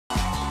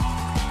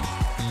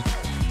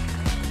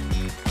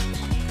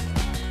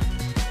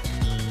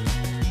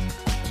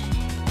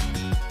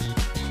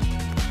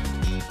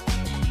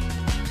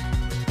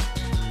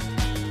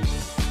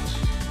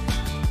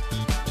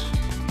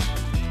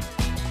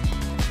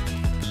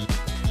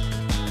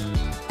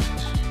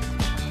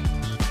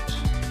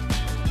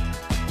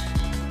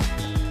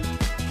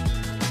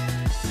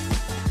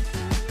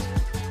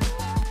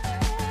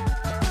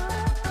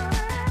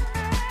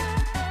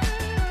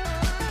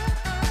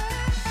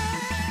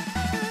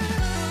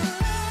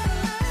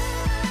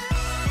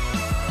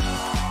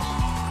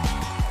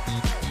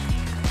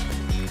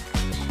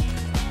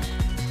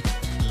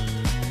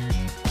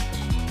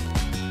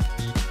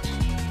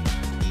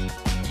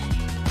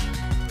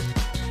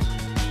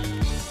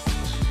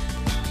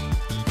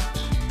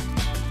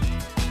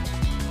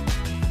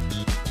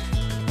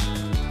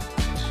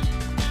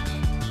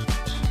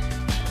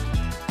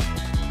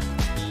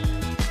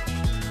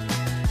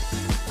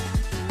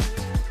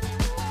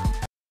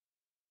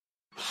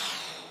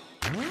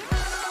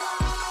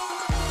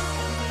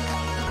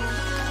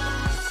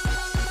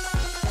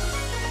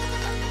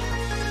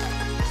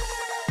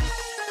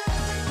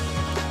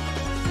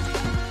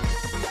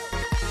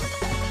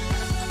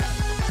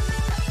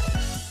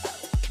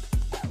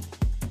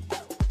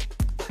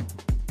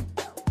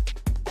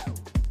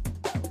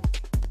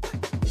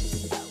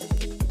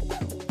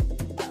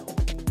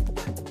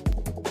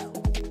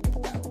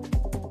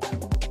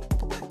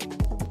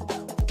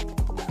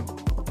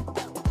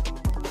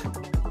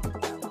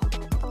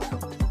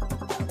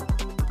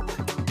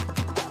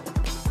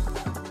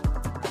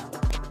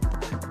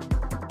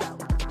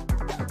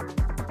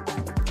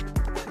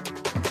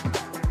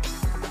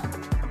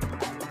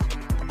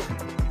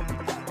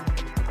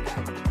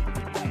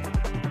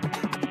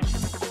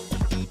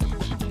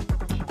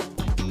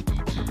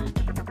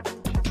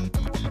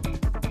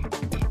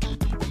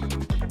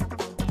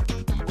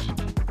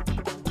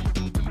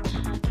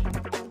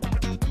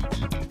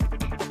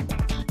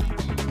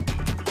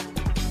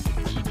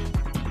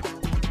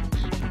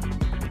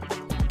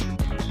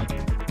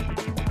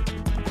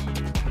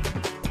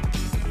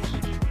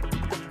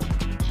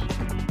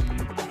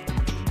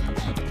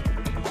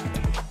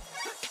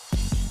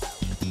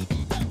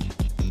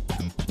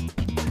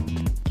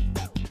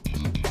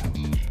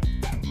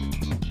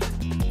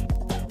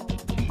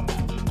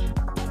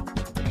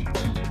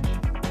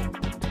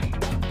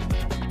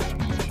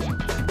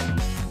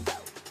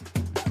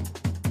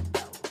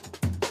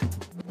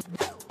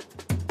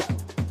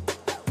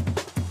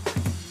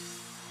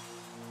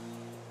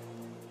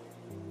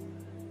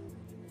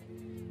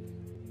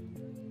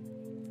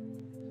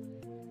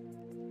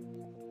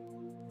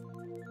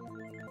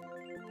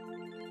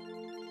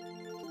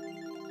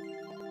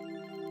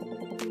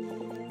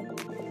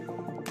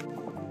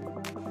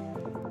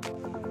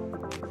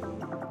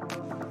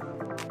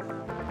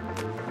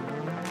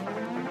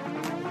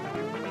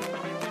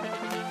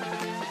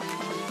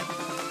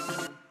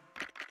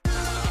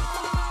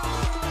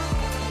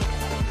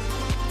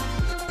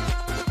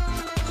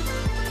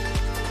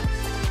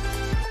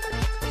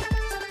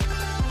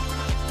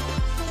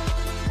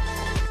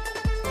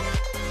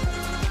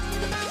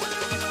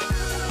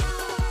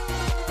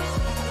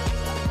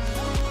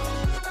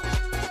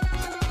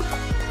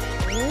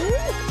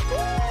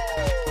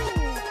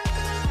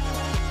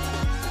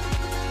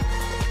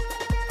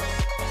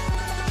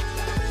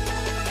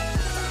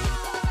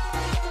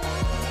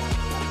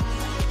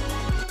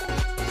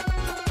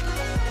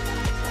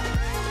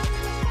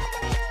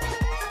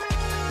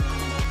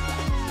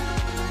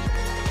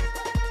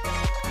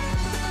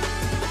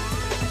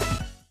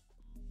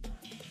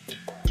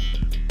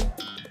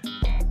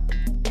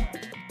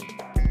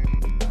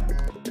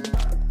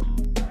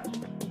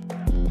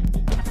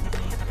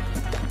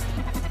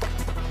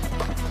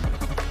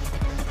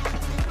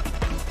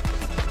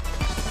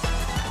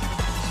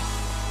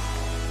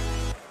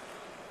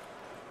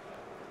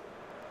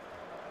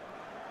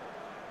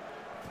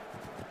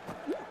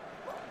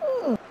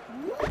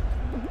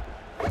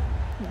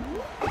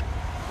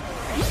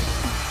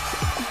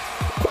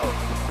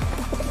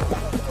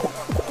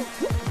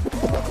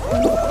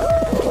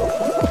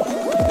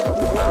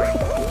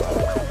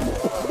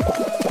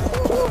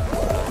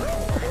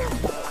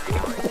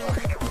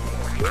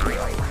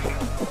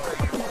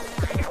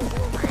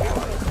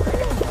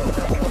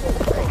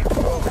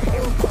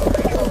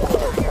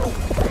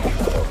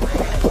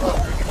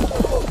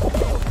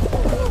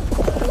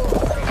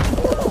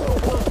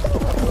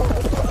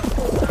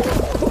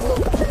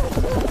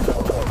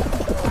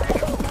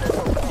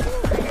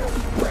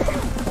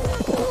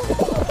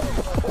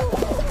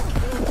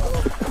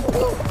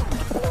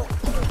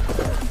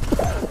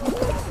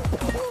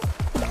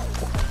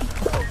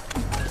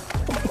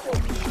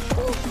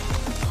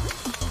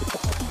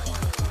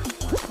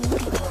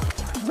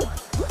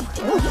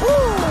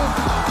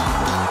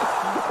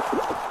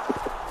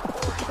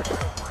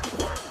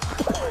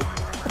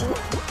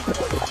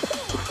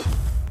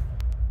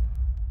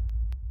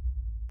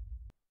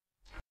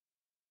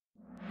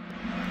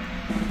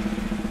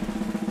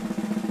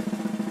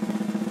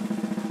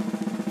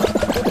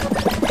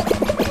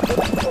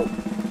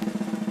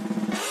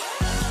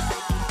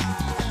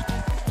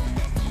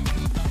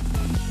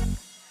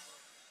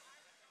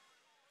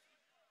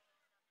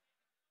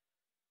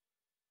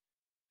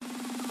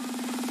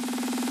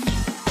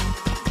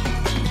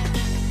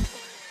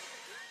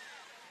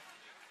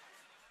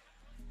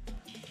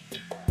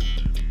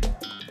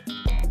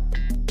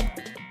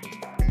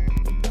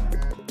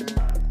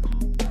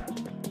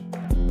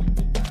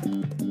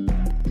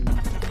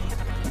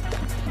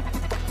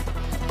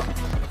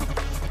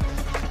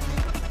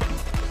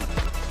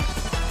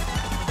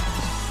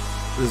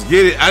Let's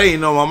get it. I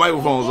didn't know my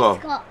microphone was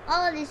off. Got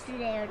all this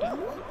there.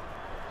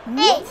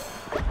 Hey,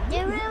 do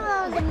you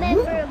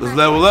remember? Let's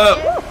level up.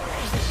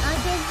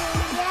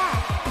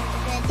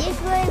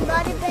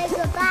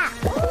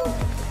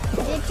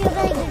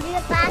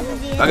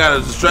 I got a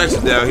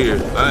distraction down here.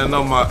 I didn't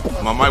know my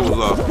mic was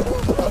off.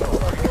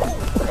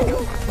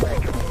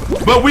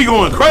 But we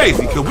going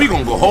crazy because we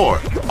gonna go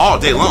hard all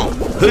day long.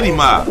 Hoodie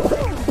mob.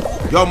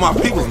 Y'all my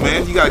peoples,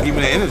 man. You gotta give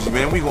me that energy,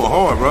 man. We going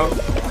hard, bro.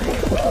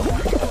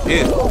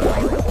 Yeah.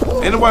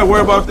 Ain't nobody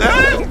worried about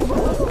that.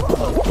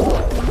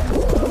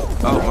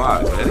 Oh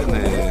my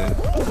goodness.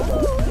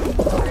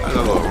 I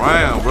gotta go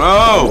around,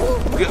 bro.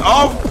 Get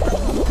off.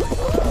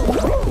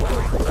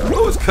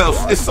 Ooh,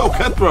 it's so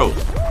cutthroat.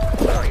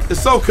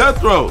 It's so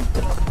cutthroat.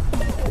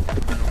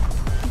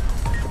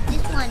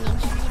 This one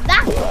needs to be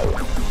back.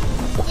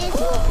 This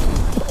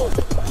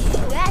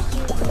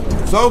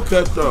one. So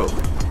cutthroat.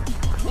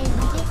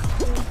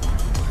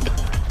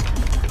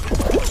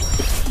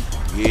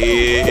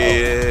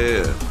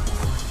 Yeah.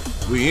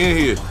 We in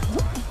here.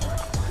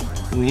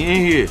 We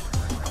in here.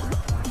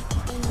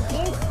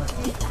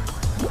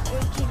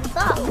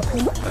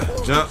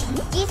 Jump.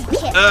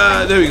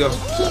 There we go.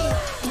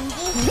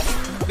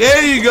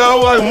 There you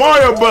go, like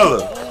Mario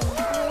Brother.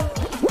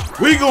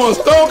 We going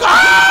stoke.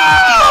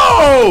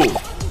 Oh!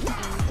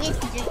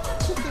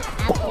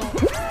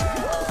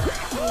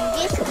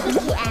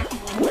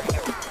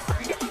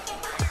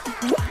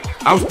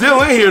 I'm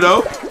still in here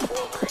though.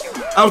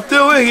 I'm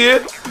still in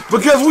here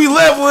because we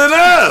leveling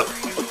up.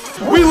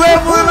 We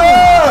leveling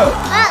up.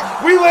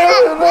 We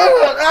leveling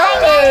up.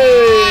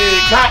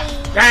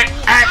 Hey!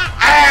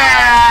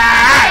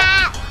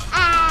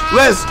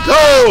 Let's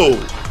go.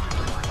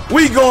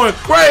 We going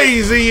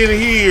crazy in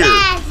here.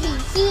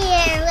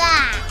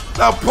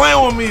 Stop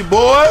playing with me,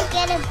 boy.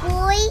 Get it,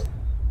 boy.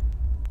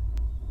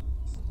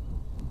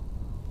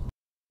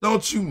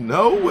 Don't you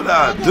know what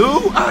I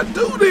do? I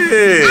do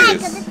this. I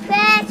got the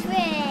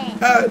password.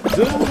 I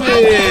do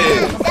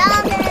this.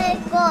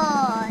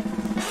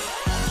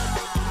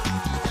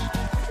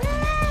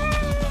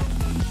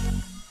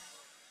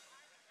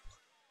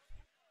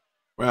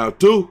 Round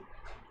two.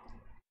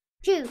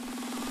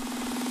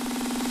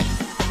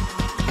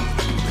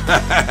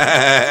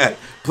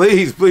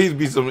 Please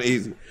be something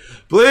easy.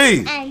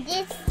 Please. And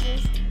this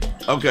is.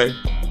 Okay.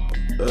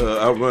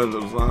 I'll run the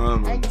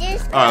line.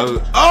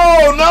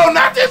 Oh no,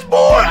 not this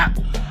board.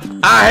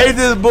 I hate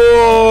this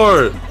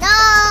board.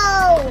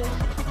 No.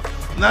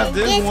 Not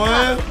this one.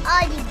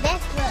 All the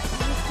best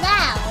ones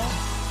now.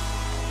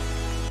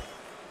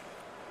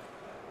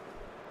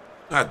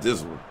 Not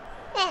this one.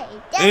 Hey,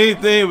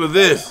 anything but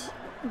this.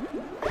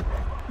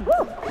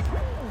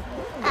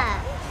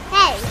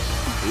 Hey.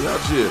 Y'all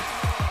chill.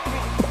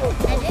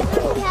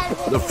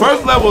 The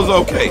first level is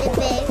okay.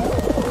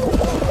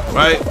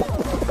 Right?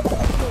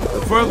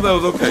 The first level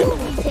is okay.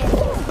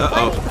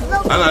 Uh-oh.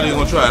 I'm not even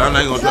gonna try it. I'm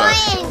not even gonna try it.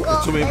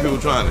 There's too many people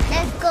trying it.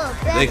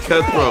 They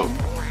cutthroat.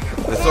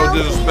 They're so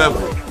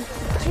disrespectful.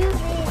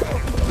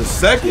 The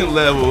second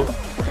level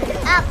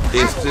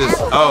is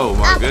just, oh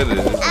my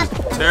goodness, it's just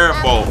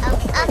terrible.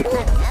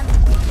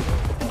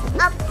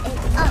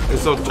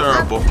 It's so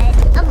terrible.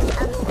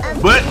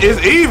 But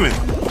it's even.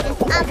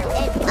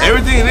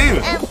 Everything is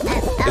even.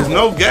 There's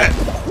no gap.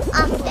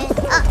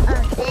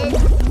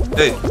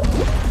 Hey.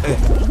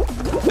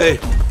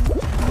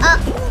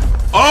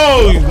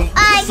 Oh, you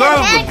son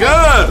of a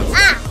gun!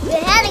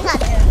 You're having a.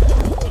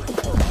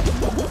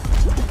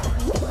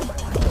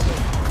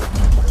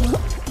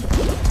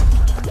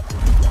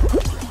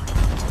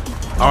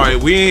 All right,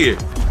 we in here.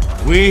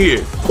 We in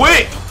here.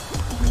 Quick!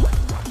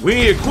 We in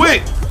here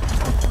quick!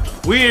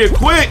 We in here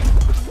quick!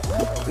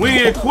 We in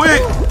here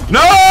quick!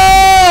 No!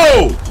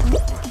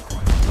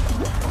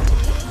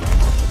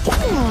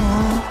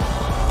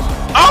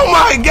 Oh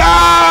my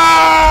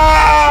God!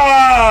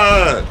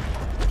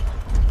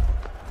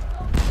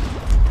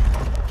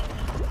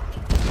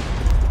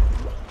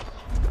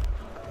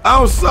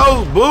 I'm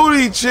so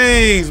booty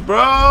cheese,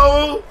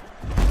 bro.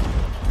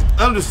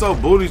 I'm just so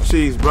booty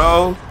cheese,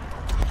 bro.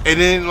 And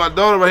then my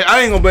daughter right here,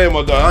 I ain't gonna blame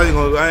my daughter. I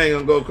ain't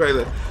gonna go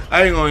crazy.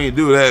 I ain't gonna even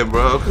do that,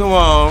 bro. Come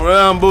on,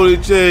 bro. I'm booty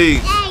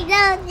cheese.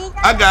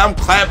 I'm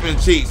clapping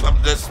cheeks.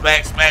 I'm just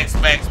smack.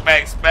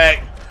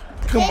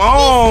 Come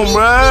on,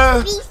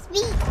 bro.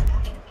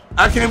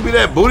 I can't be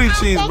that booty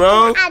cheese,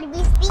 bro.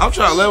 I'm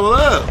trying to level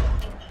up.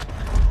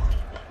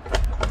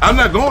 I'm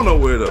not going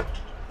nowhere though.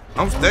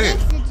 I'm staying.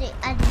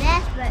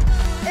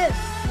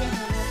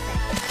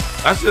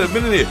 I should have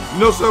been in here. You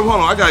know something?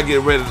 Hold on. I gotta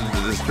get rid of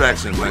the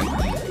distraction, man.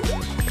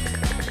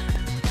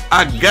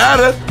 I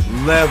gotta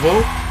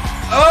level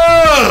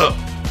up.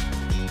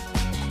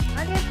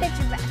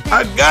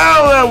 I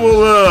gotta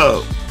level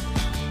up.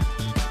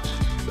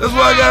 That's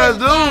what I gotta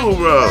do,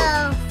 bro.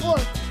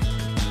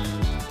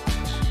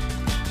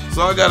 So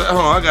I gotta,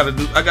 hold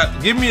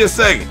on, give me a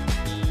second.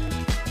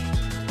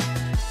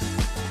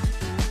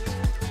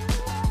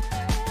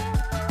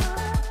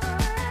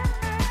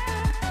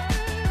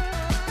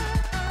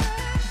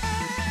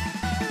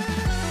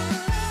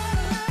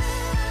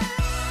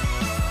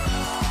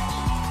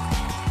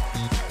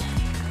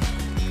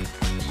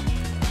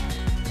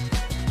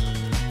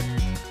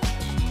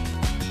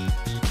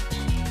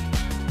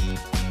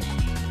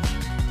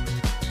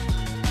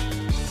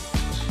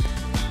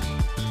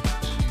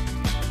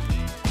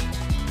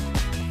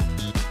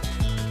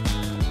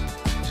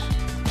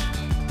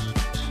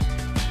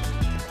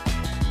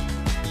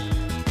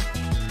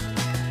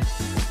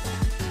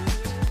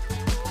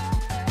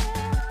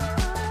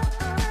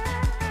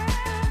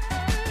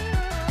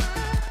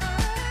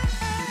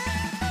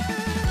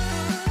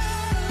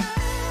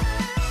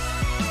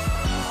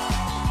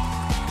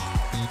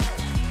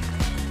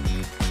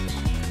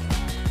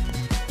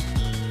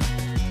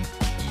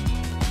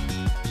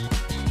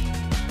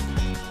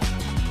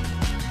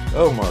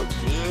 Oh my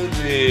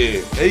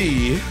goodness.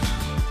 Hey.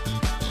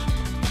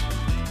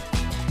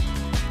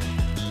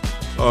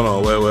 Hold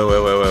on, wait.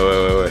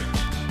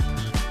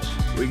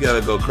 We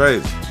gotta go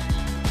crazy.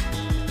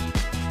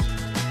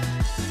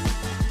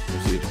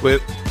 Let's see,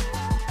 equip.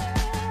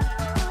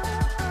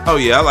 Oh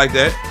yeah, I like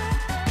that.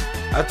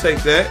 I take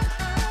that.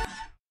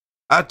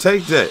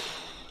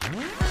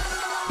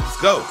 Let's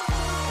go.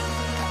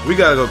 We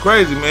gotta go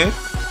crazy, man.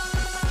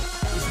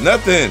 It's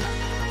nothing.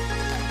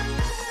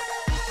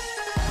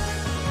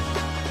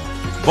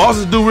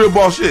 Bosses do real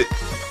boss shit.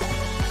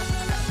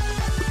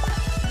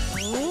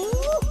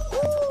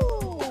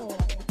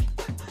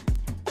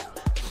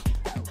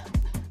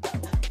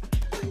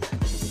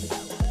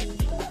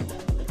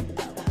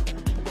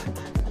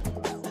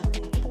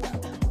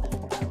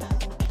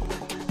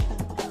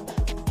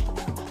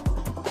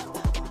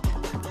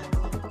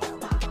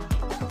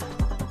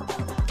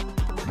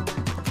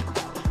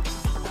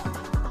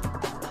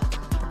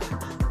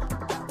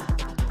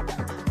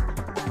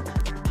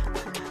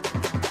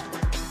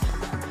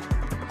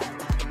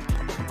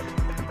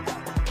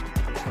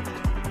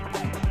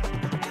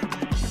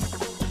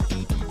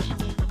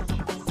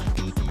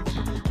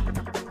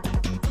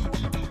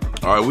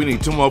 All right, we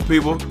need 2 more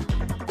people,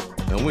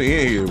 and we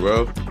in here,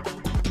 bro.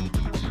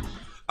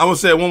 I'm gonna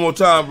say it one more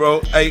time,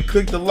 bro. Hey,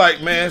 click the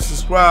like, man.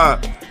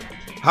 Subscribe.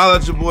 Holla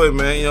at your boy,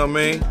 man. You know what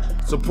I mean?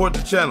 Support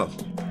the channel.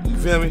 You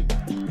feel me?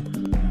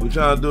 We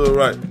trying to do it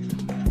right.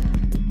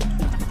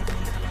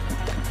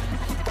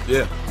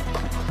 Yeah.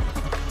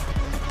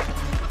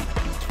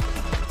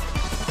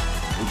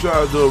 We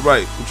trying to do it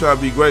right. We trying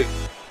to be great.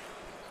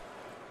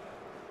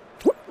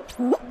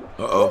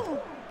 Uh-oh.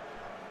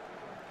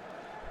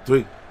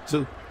 3,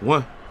 2,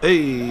 1.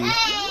 Hey. Hey.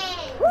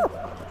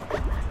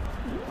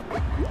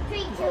 3,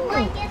 2,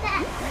 1, get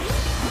that.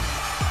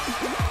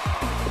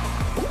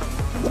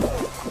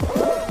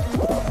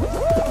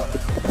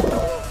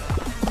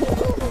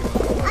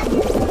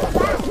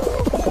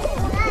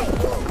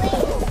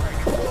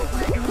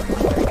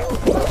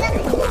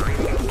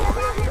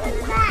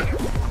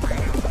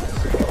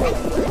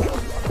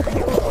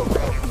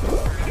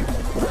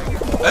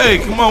 Hey,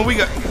 come on, we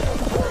got.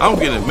 I'm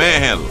getting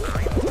manhandled.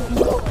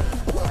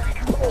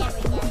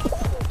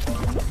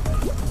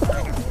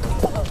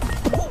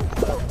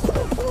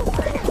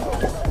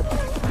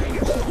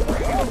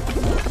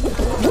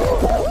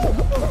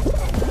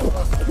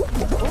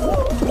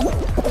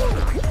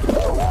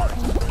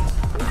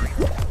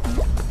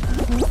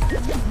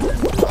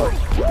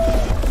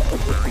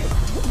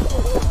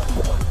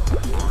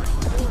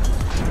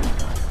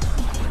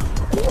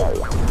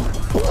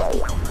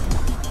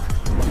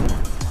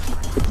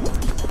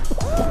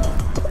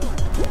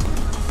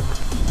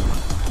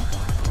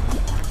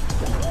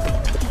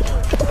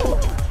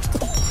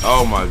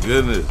 Oh my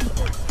goodness.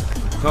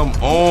 Come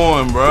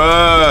on,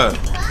 bruh.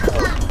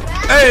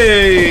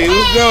 Hey,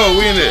 let's go.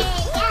 We in it.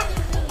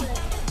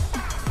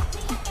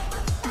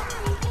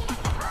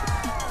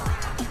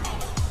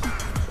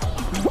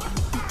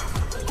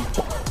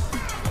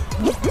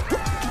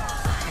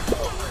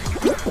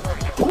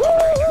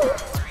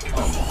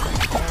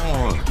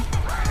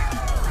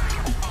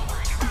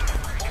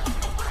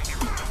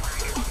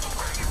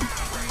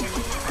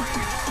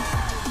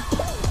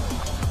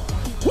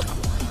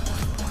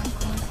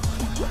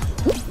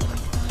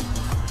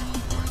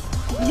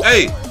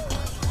 Hey!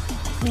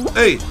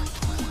 Hey!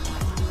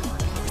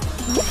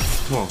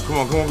 Come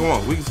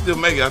on. We can still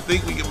make it. I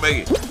think we can make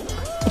it.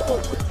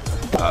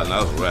 Ah,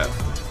 now it's a wrap.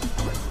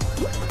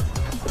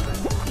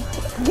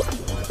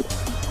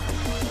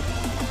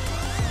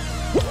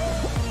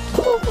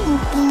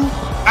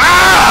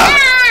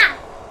 Ah!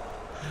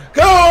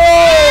 Come on!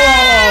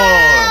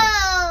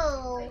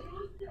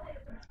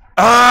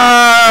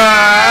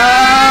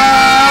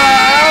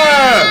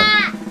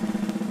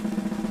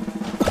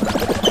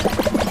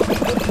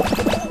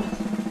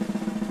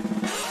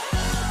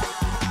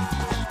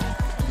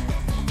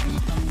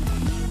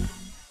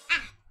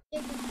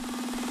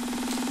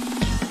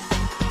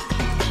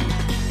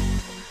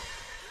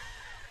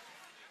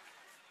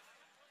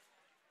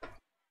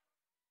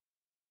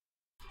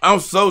 I'm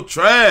so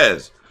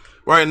trash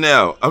right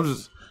now. I'm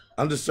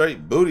just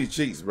straight booty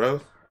cheeks,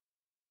 bro.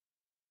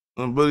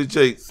 I'm booty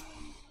cheeks.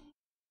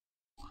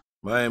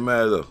 But I ain't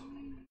mad though.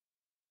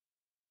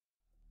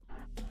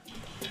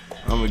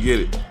 I'm gonna get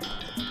it.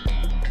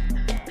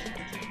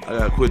 I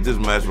gotta quit this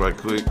match right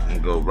quick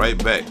and go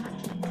right back.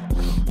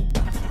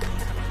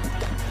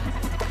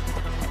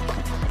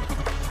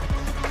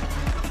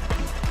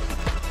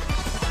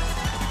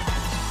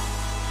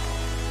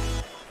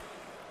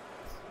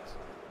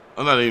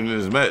 I'm not even in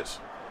this match.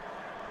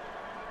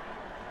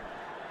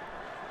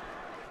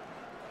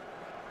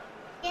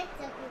 It's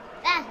the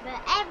best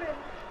ever.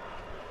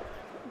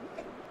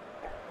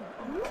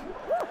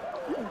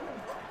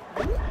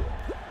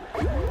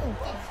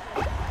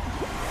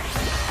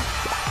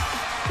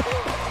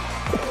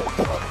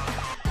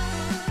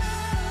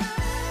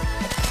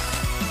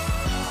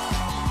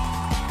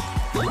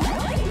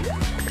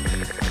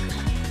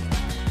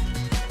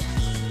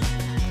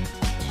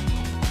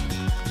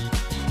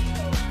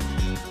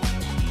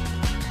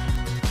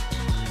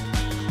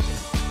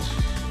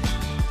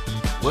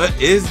 What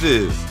is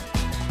this?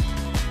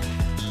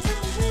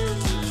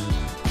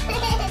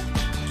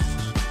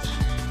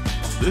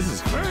 This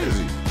is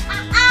crazy.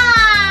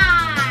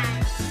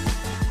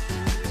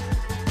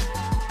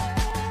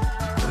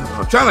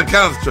 I'm trying to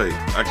concentrate.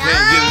 I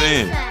can't get it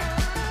in.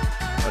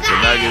 I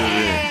cannot get it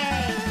in.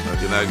 I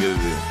cannot get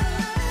it in.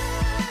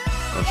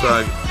 I'm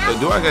trying.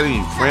 Do I got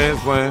any friends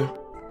playing?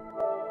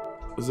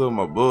 What's up with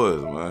my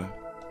boys, man?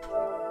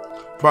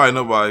 Probably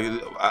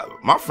nobody.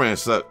 My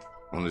friends suck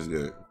on this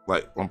game.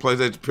 Like on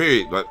PlayStation,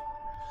 period. Like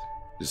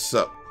it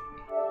suck.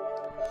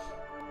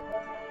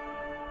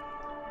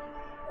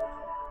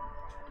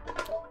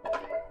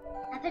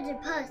 I put the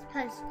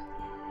post.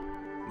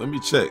 Let me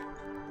check.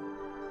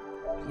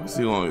 Let me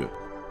see on here.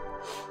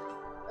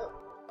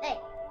 Hey,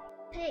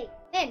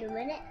 wait a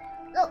minute.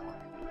 Look.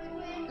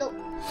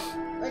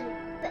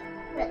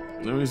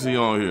 Let me see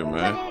on here,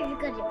 man.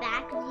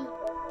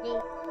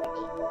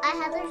 I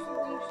have this,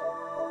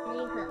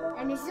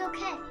 and it's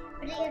okay.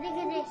 But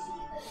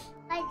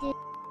I did.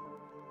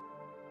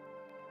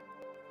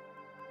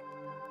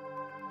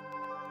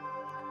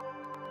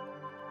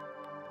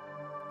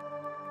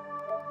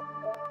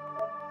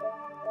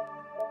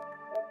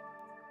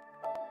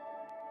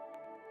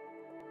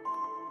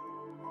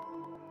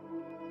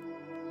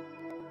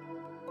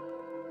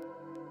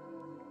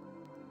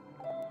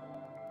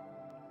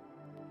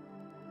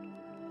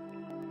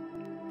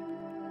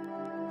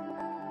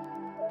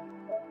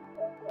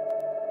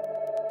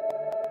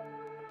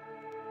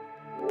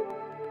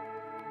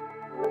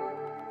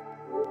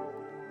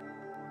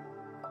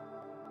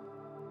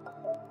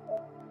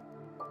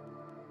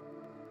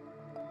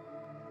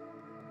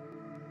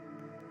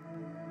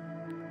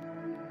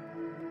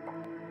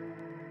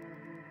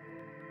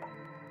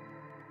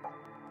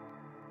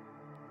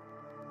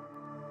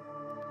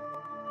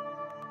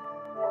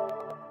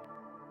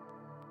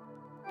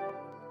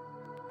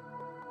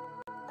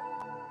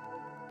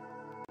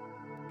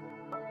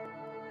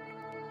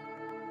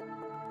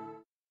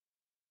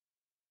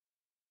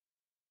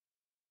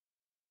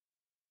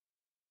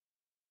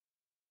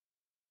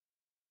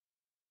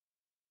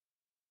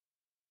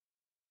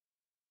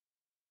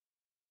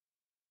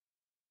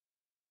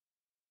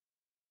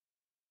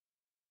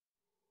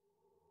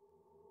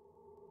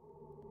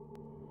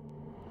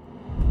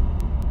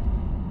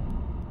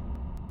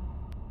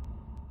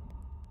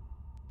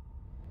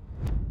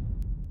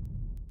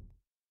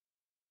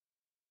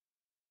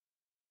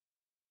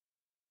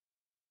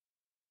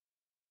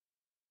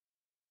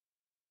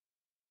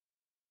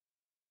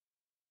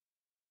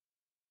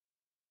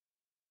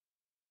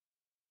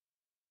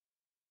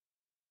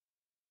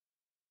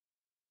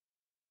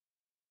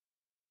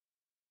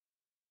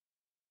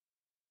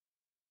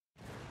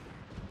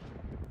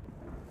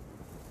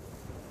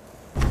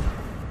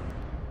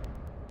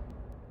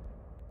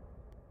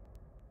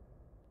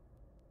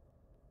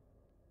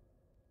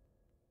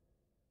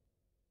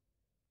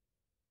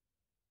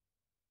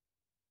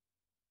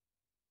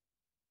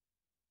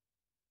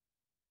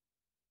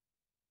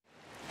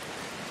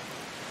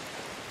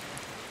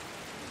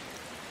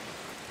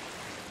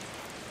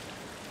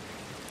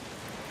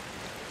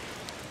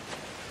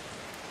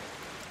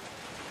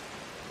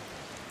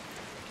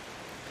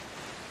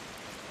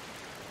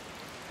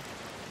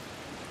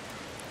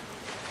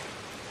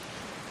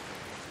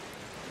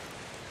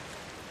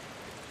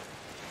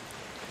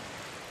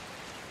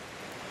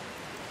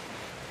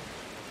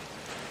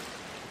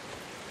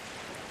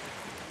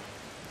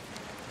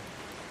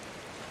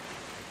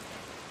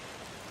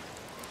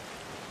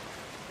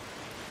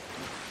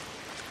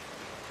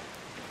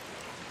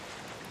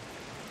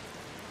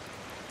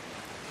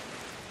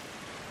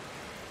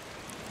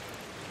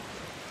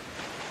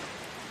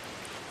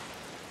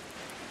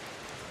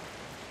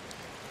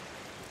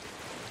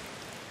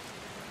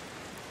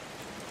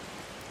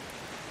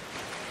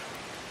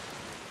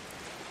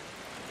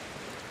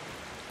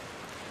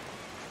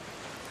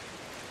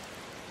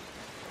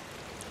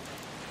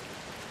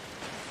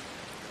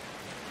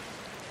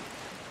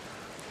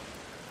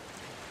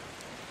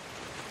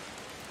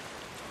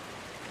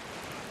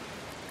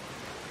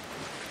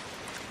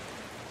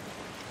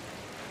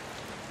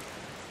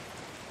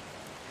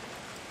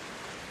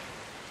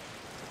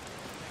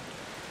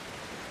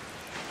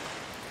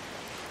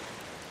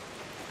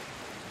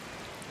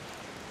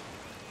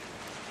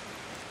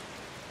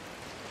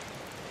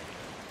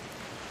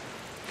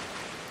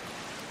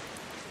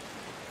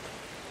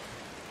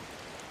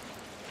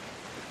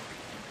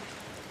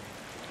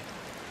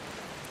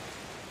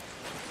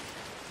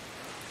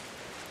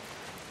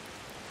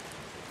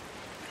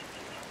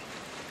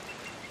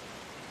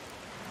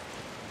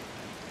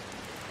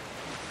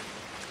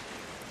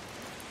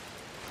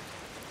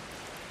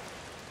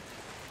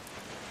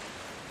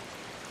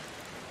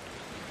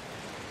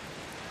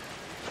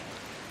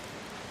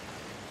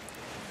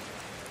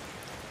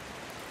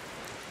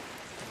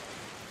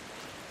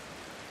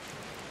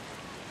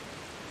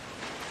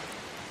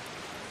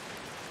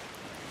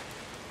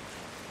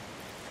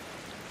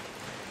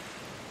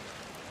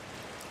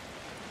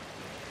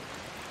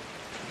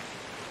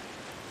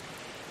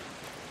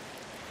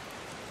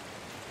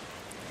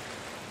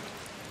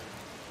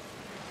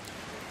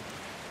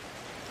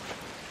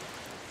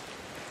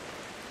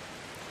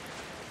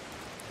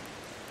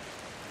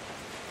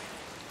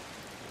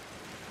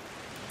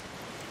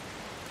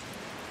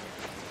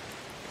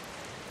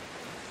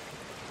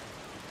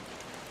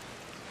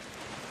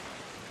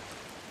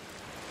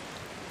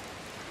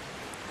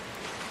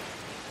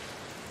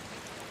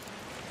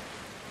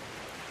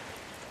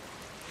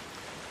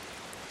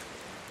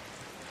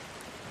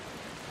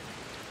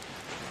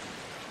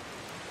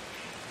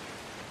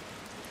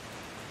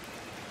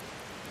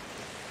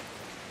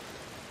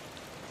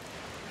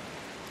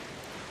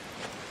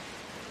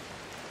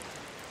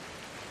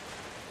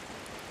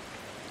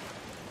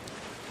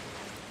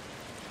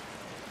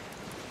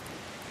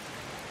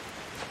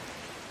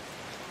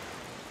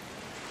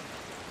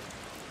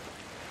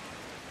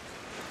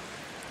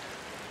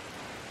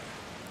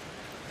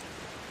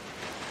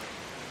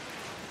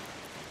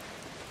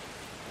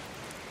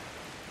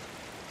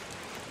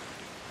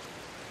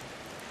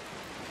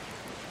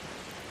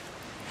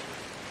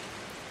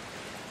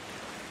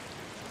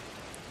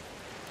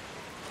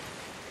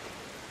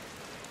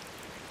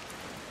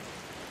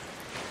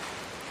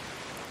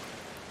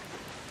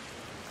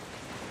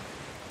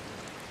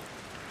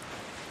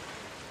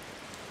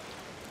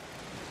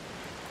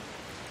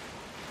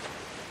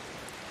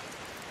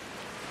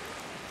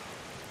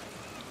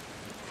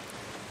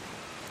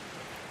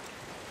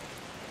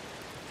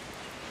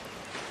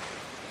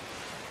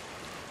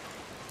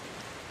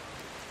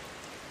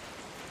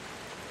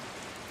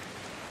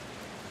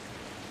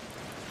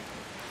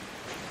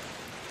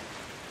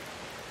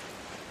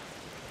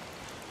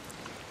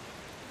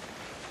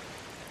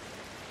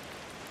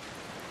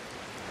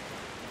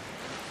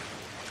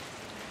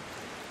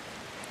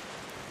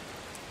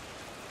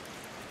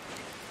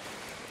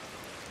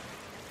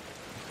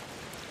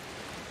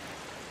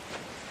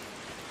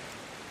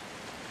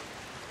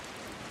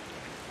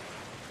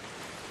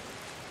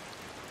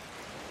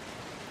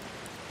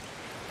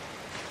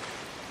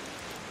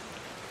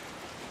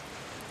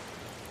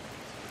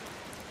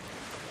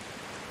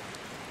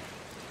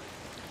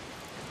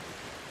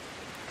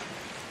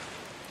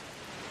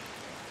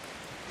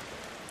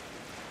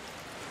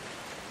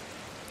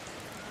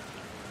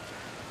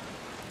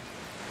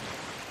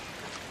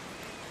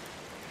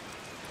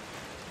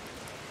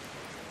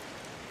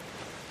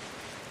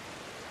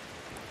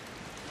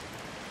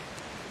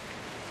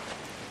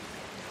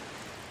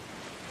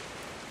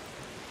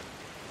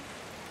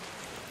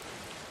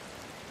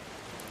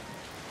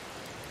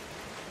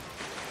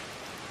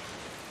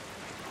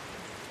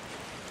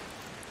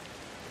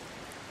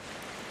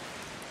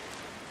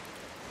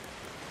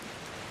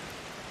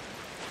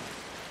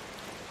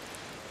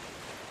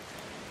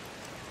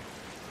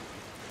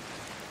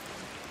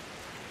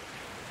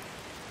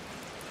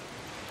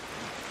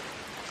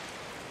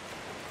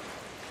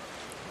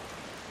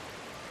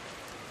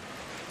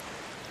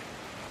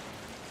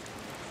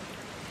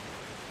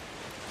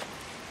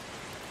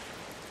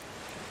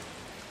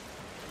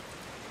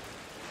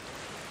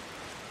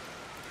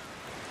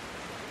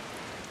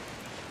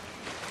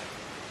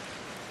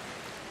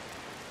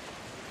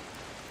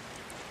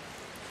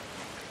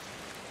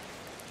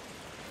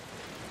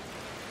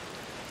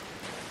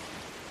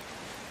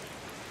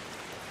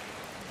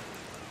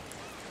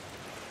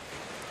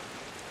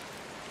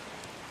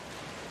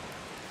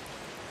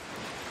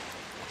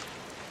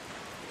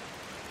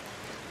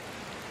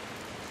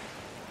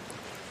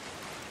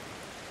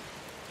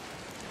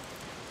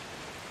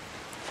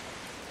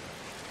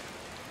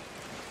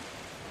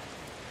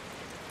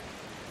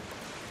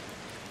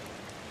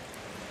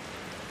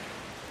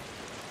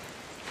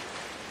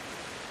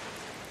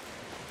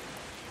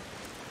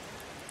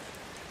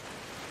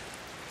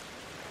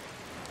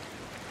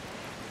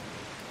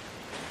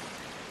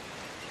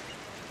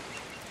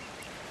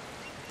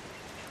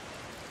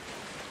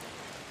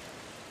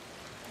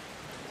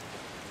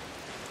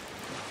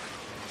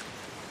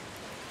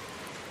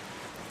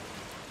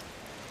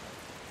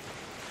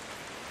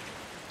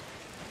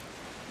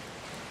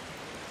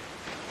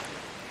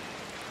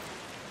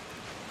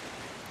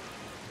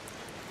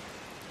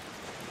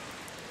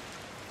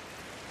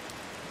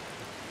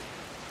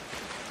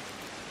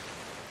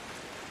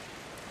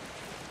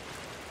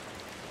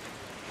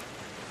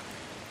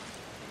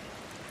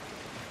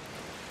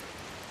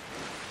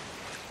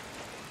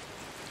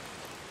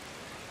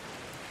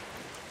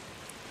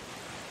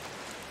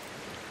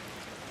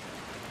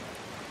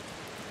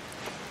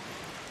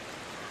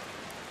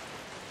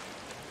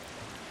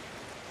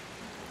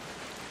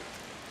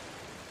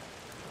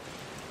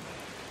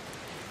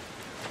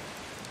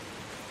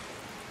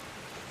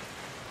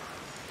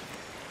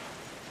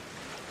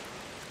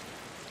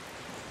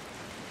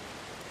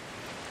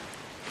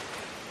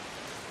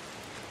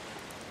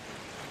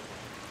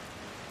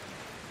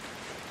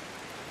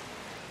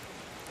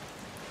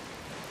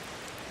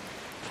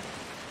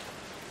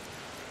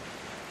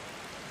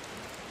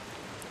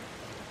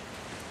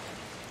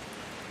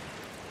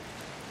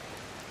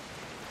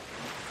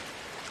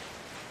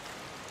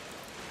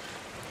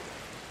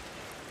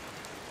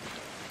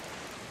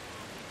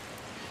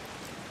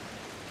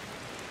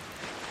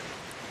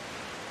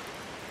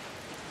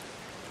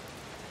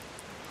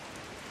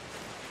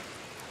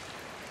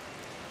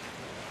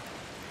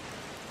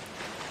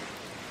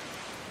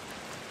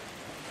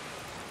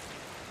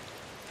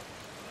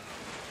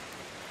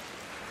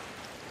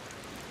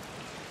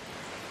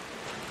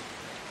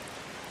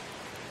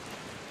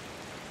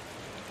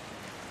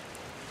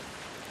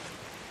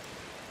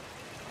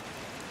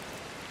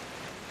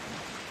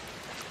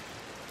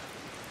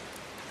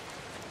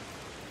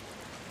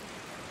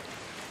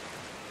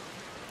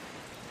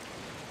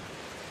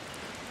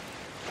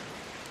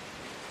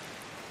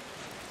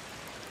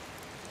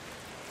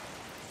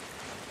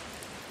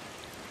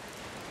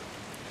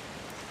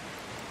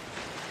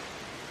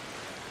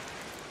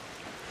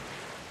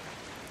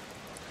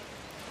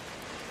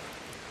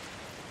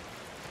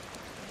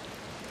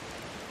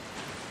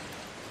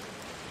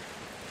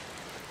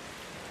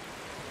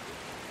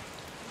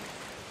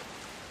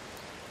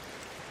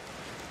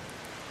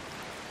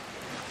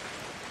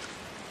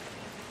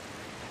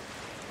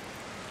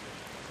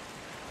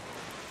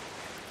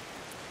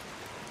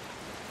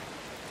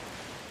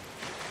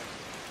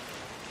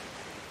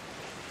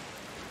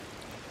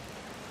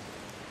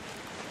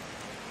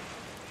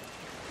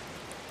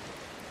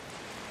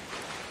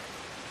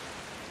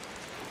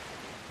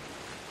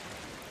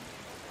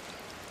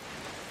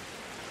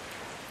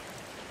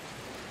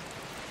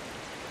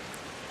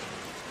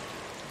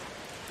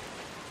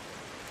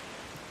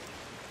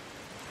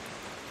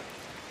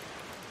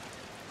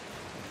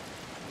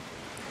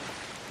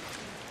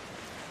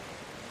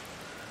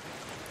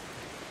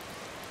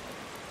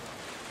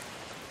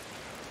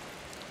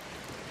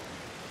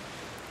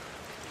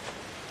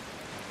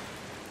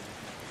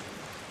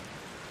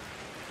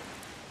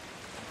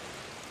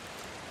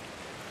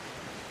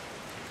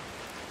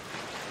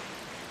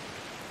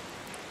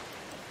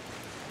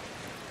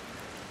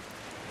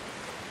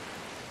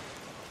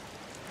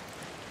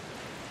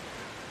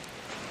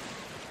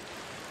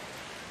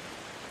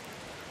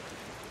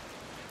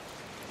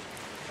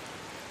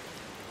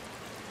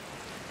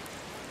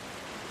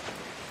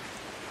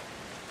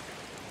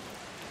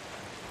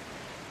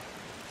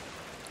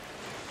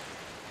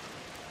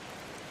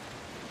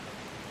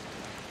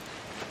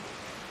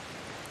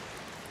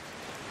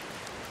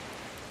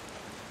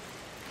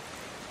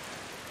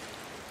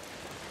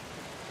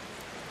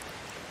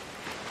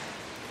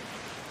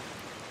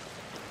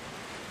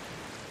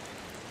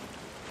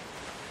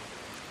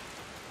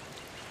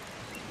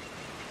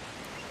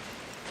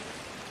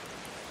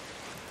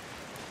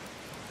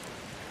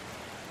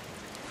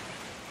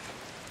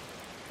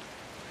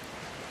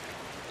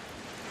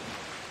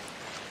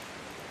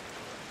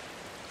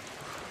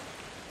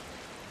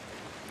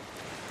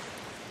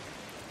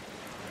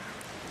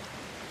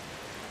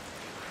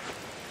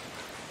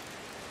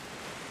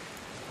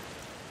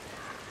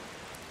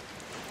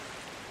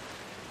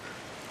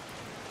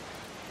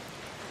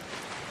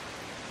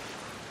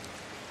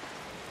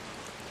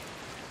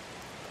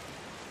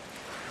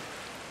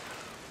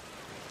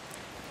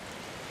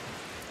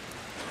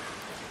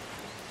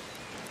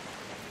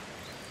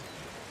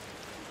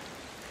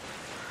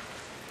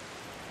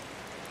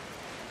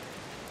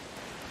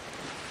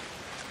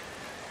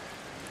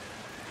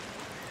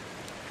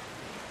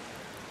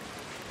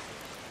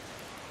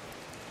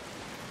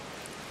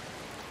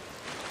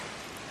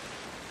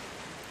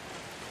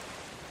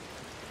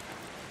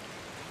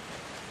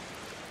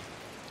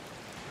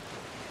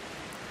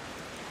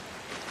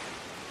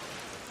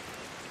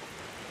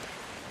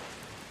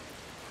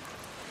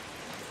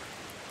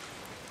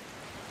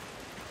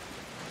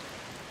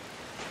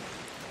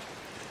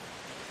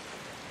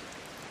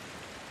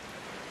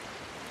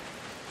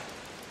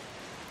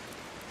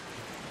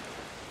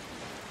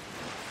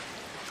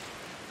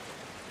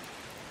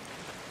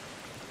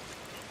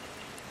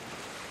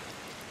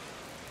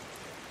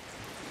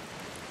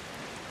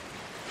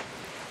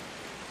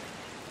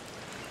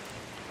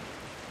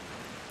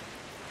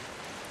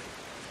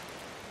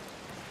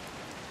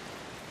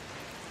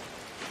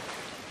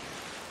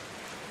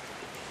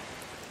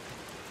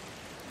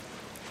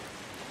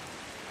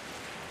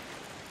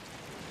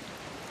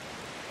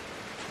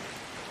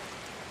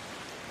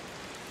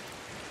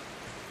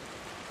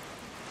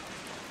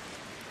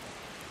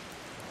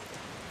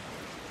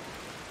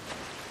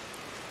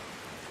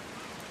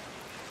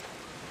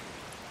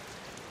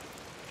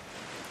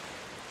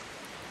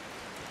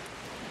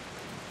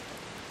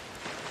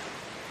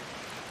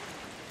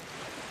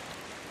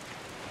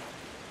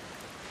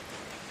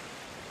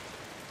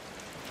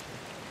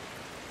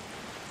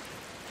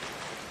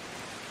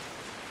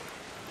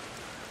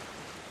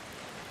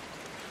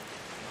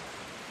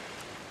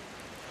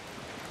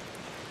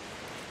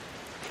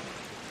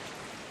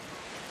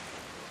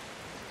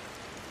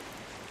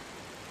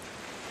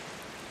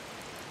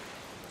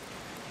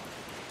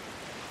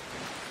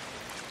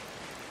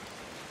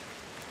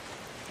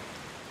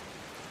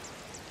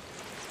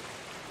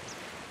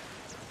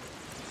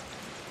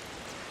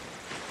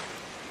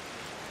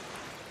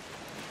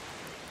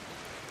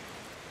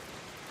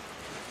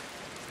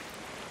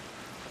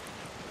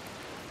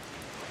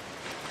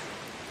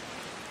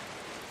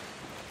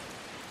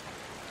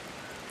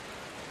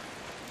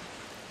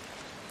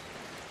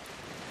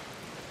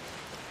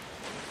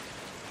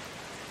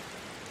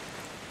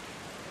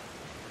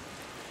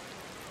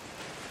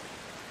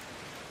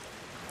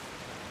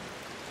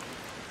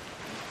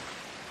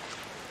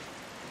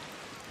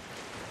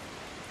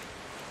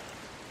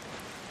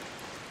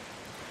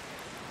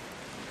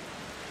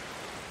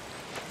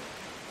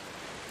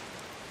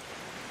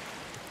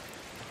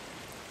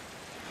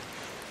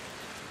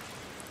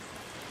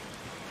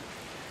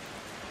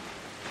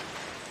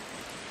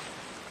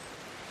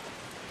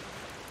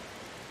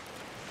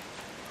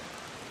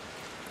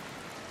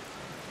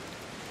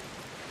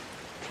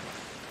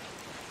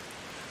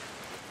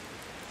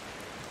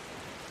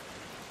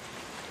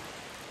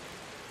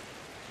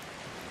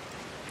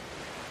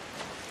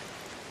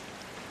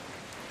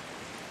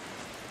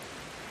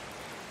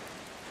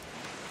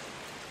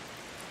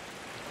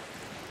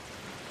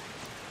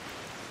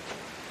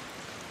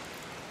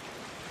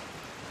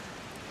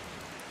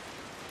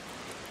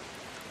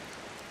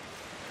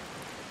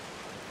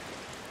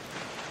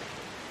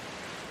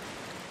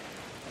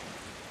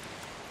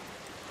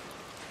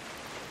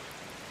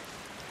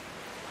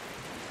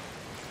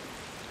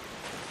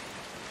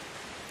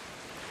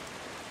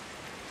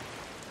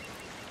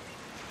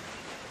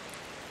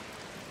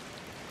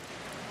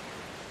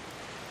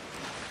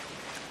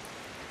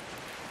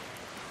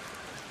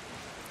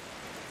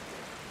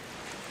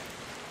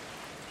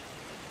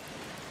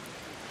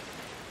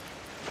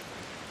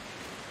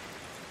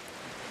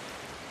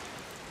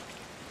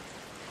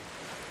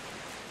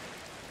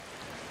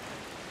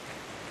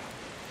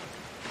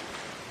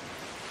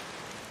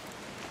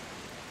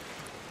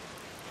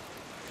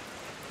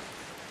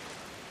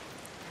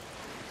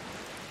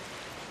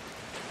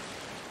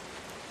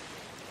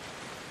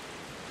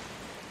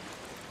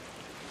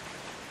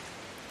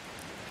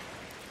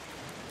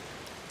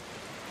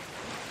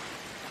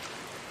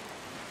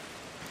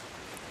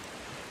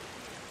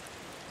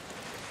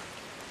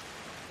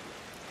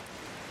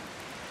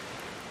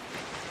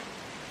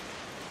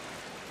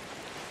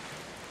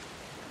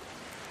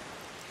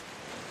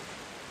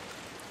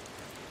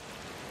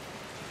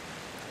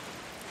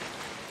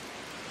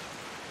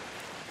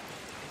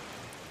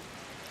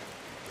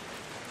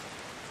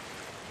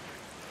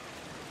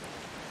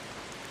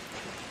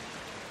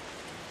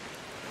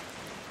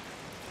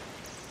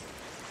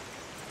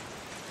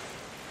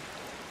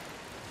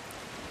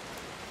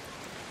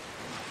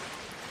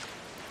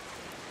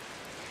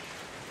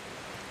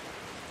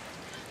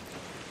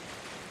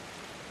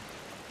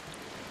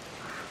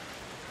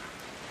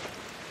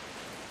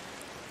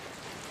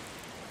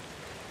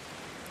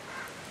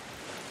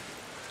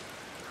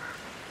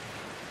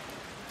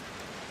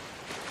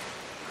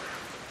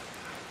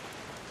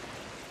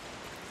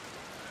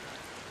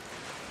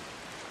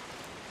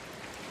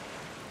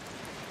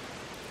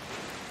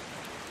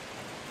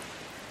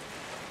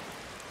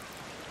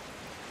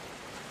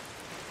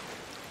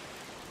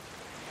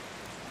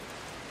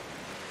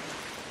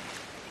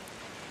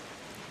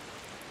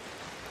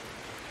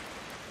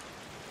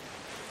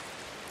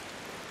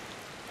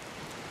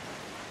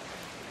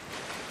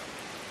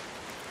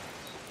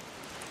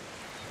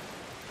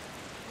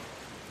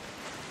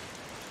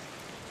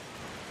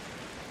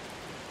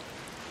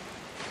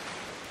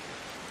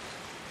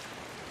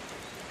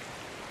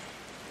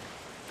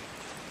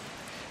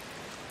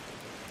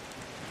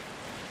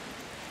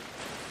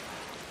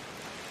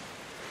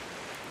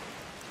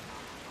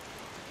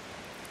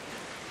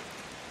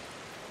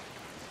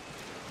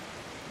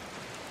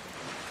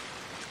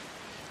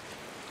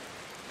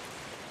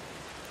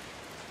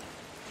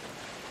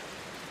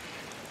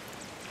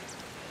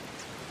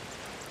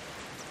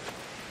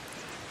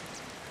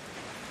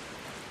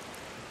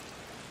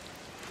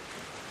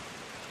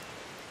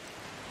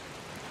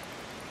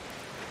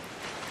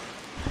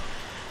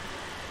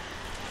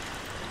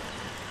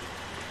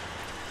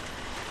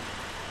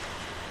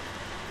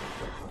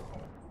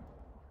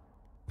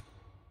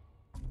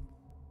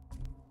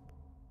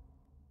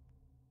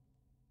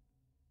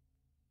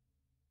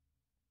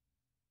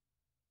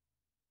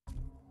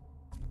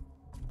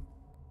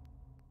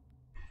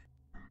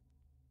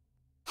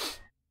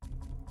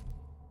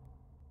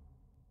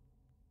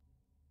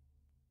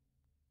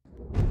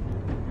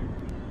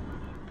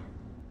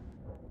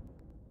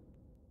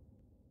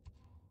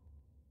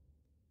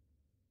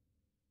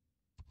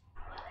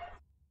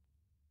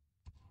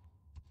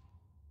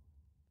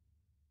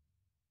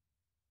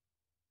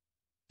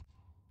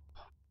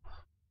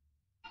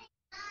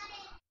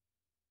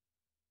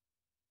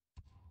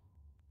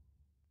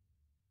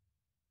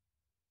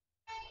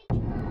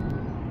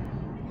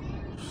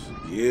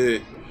 Get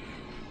it.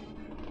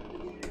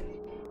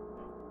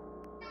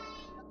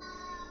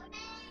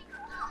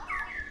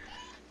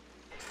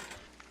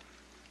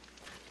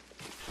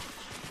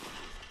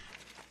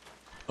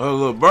 Oh,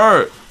 little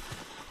bird.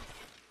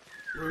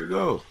 Where'd he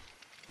go?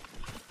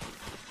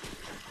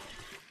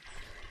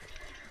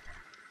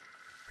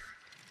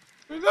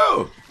 Where'd he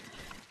go?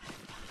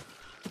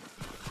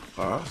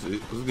 All right, see.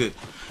 Let's get.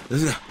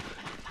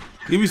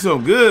 Give me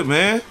some good,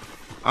 man.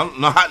 I'm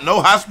no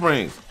hot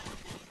springs.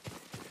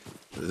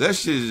 That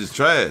shit is just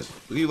trash.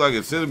 Leave like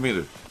a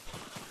centimeter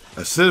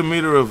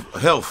of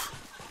health.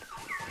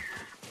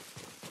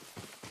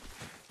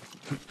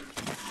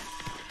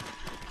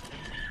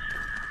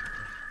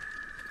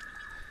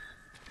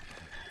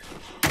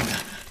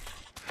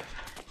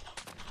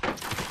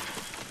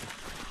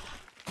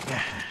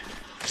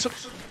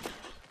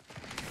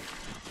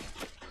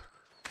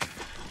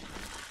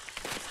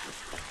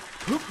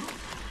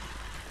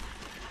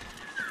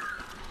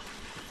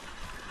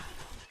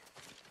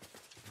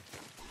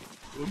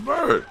 Good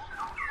bird.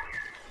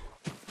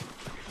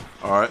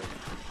 All right.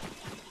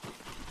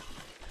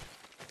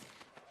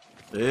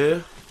 Yeah.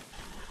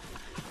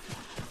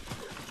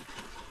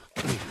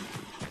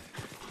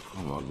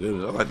 Oh my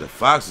goodness, I like the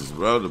foxes,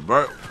 bro. The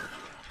bird.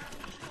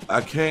 I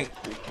can't.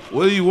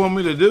 What do you want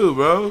me to do,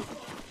 bro?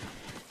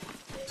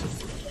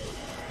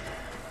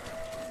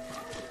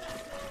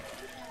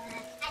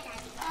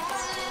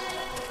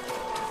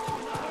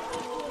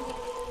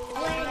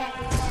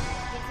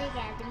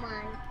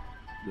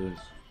 This.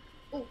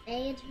 Oh,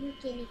 and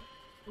kitty.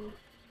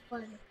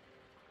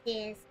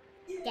 There's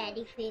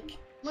Daddy Pig,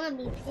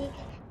 Mommy Pig,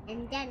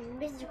 and then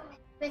Mr.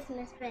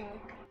 Christmas Pig,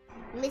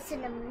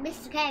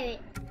 Mr.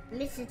 Carrot,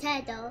 Mr.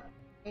 Turtle,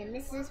 and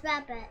Mrs.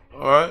 Rabbit.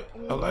 All right,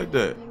 I like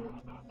that.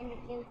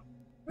 And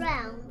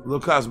brown. A little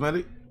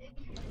cosmetic.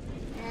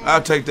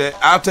 I'll take that.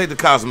 I'll take the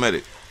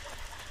cosmetic.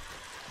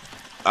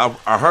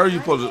 I heard you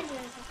supposed to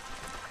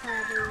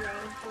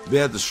be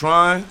at the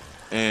shrine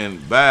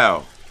and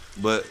bow,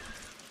 but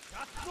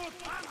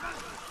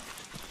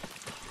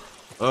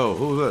oh,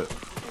 who's that?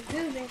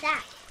 Who's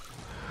that?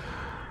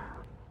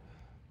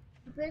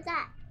 Who's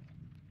that?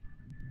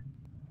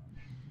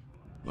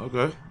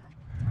 Okay.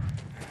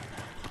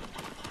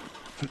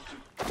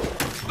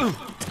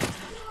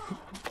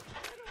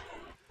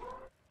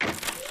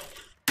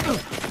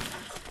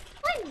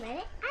 Wait a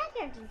minute, I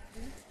can do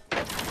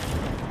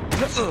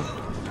this.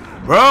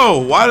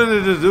 Bro, why did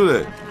it just do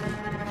that?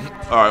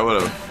 All right,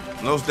 whatever.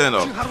 No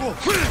standoff.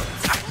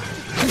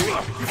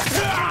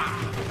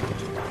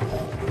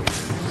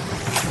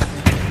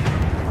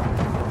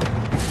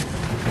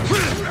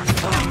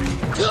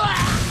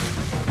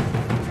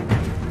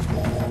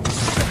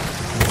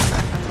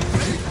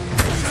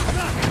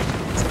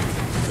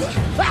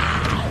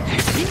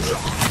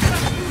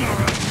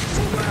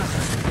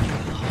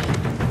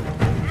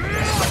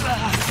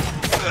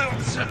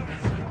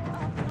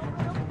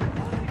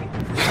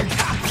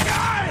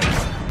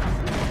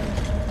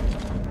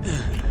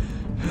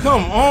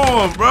 Come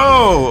on,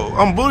 bro.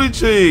 I'm booty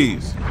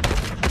cheeks.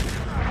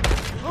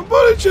 I'm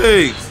booty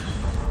cheeks.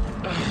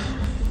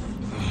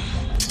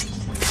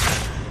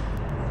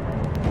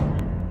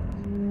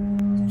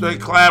 Straight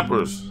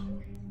clappers.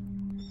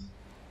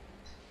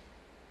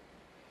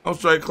 I'm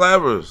straight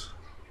clappers.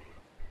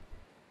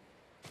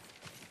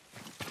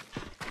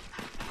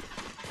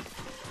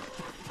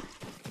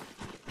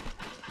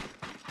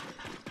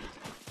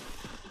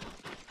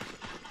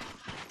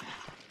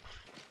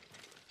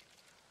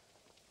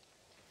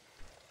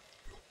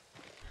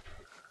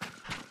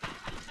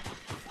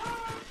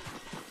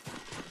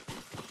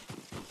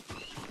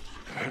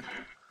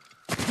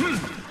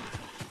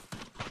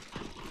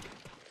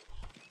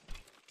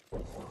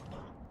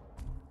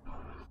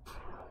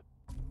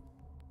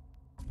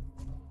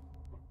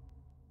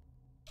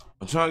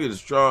 I'm trying to get a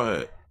straw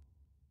hat.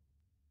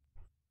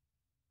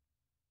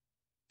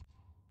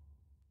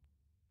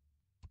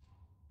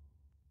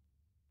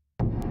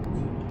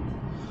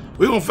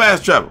 We gonna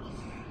fast travel.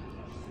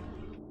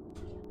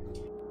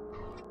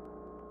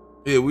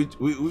 Yeah,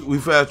 we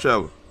fast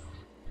travel.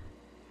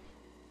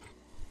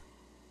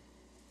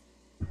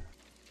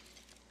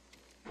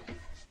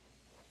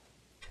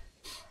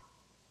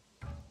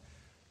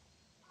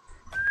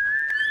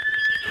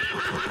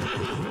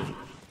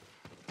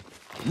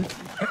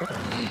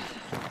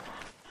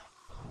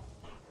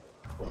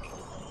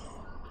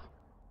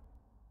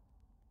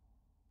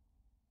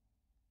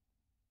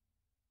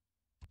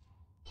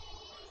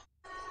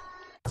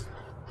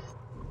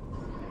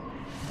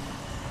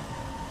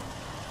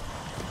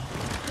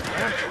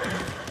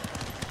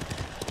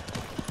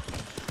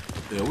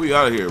 Yeah, we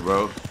out of here,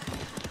 bro.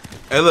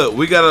 Hey, look,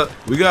 we gotta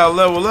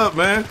level up,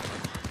 man.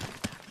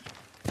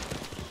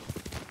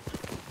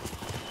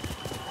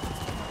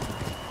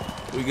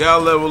 We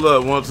gotta level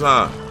up one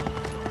time.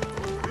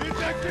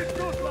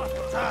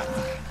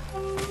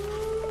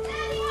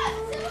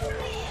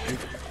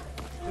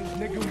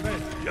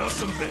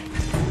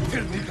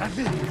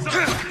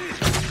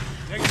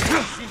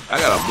 I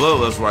got a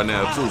bloodlust right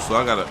now too, so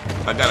I gotta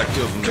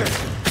kill some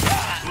niggas.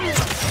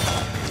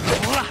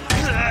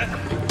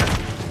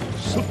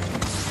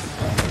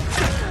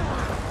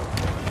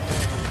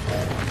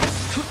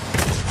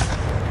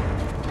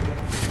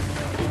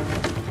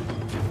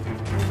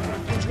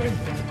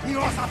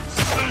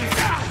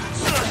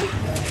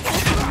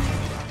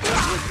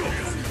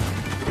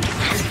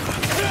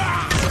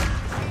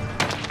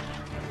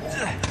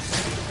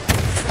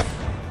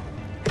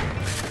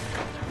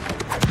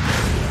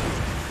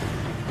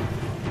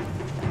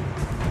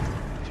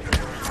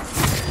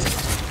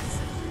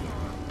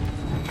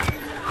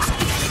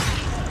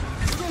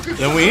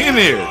 And we in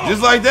there,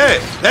 just like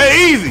that. That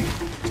easy.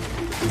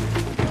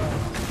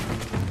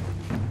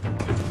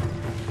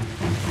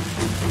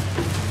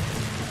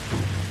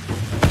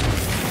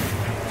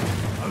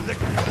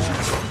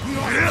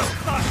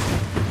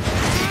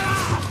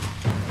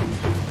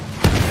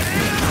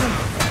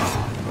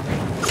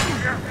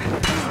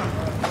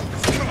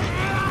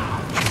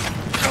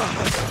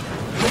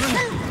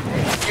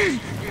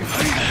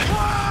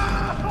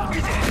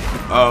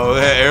 Oh,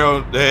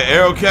 that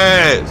arrow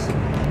cats.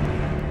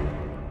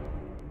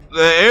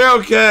 The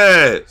arrow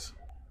cats.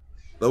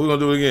 So we're gonna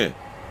do it again.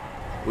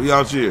 We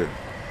out here.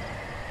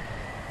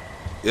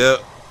 Yep.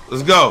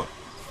 Let's go.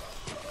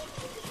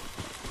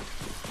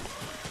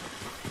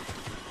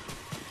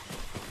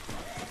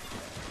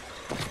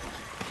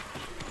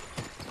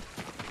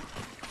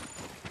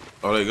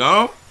 Oh, they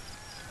gone?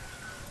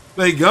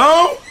 They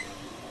gone?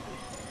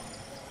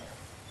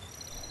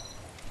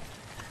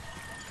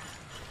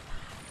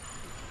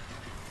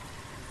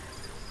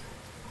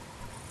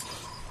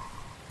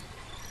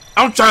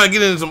 I'm trying to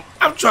get into some.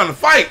 I'm trying to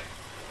fight.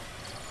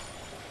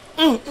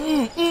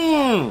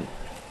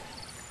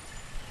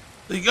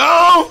 They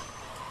go.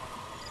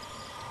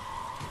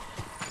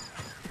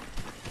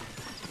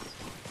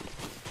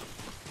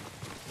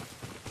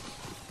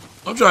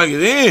 I'm trying to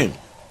get in.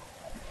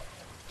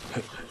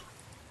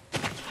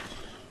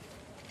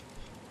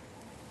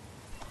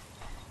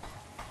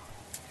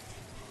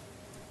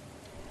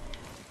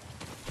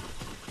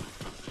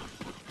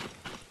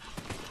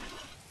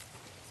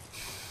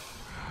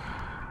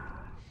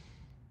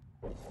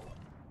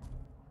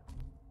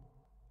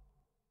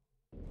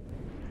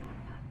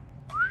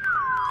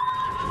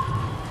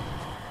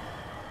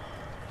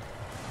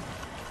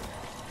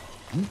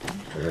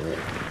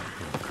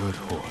 Good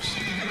horse.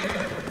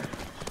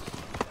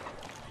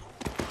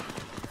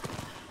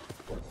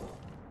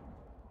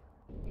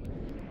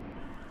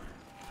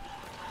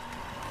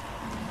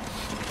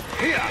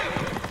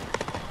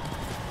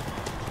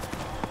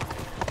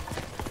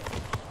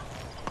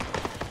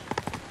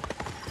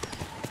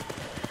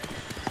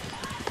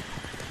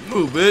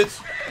 Move, bitch.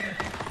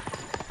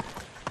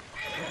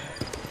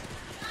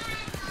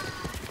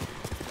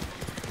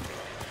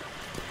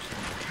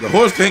 The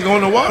horse can't go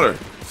in the water.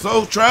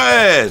 So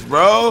trash,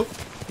 bro.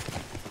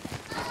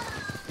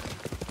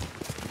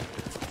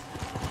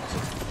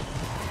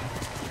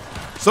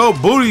 So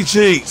booty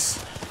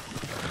cheeks.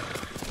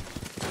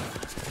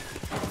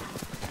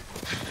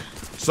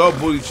 So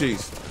booty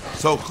cheeks.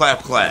 So clap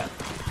clap.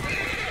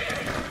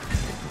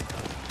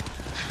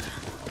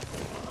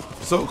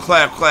 So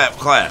clap clap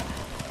clap.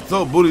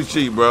 So booty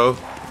cheek, bro.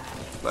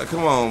 Like,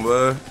 come on,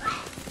 bro.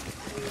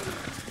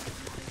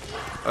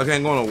 I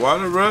can't go in the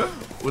water, bro,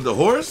 with the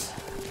horse.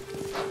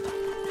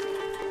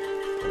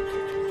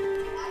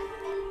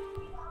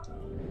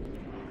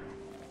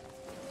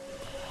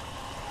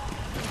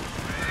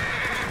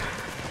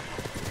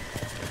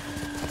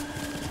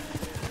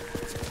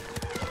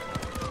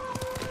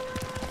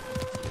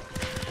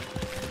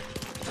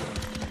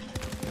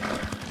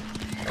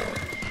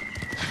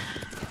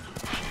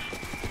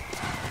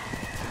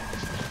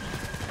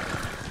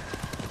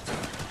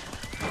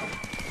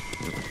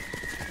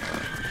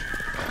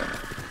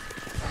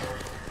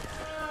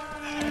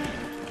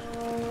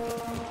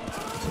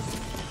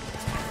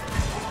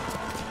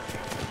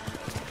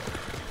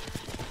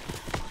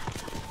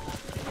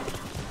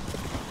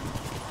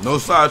 No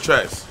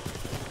sidetracks.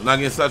 I'm not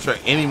getting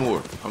sidetracked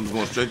anymore. I'm just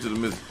going straight to the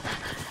middle.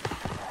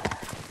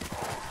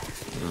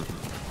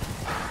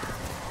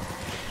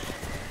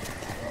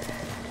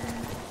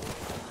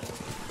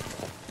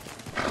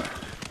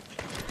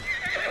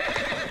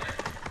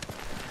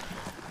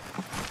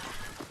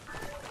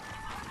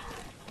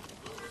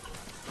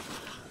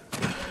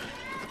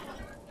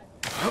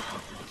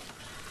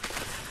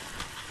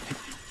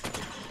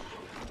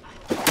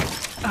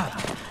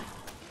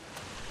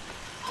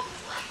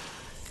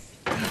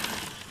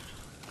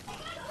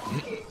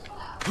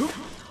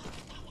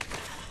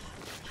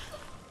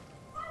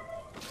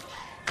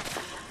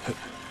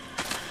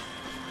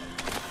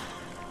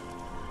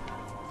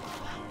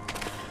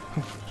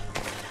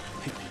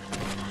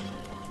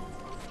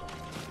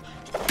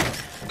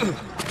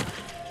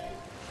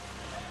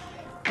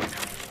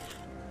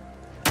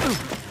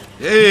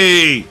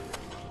 Hey!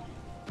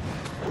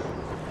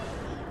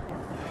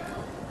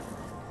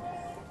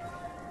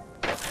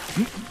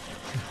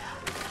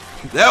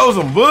 That was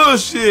some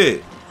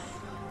bullshit.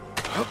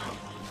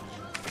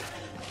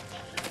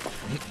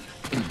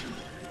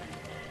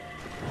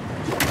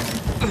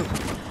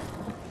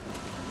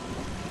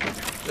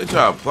 They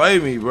try to play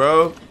me,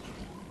 bro.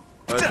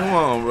 Like, come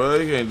on, bro.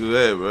 You can't do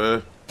that,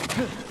 bro.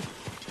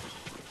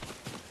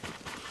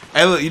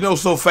 Hey, look, you know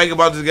what's so fake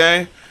about this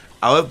game?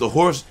 I left the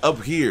horse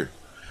up here.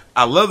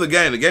 I love the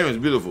game. The game is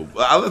beautiful.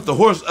 But I left the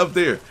horse up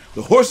there.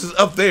 The horse is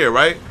up there,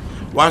 right?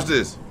 Watch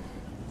this.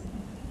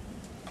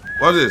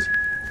 Watch this.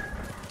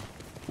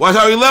 Watch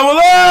how he level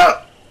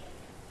up.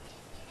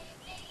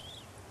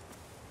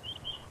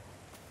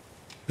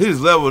 He's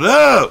leveled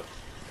up.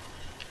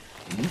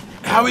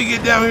 How we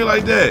get down here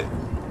like that?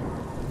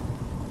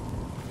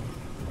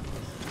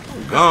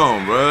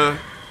 gone, bruh.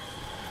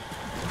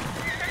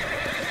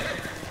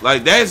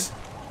 Like, that's...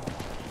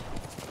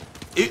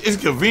 It's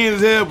convenient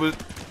as hell, but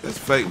that's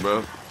fake,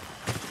 bro.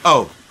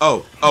 Oh,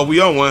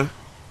 we on one.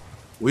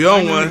 We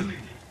on one.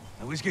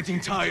 I was getting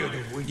tired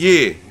of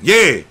waiting.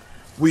 Yeah.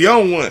 We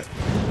on one.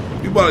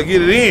 We about to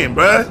get it in,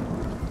 bruh.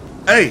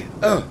 Hey,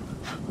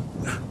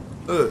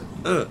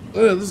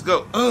 let's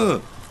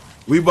go.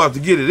 We about to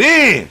get it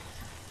in.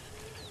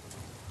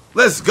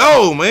 Let's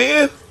go,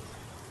 man.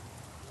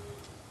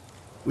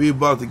 We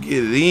about to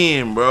get it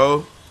in,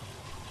 bro.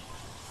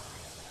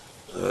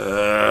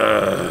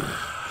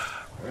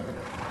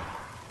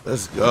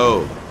 Let's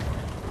go.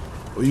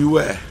 Where you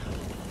at?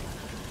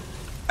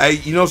 Hey,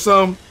 you know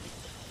something?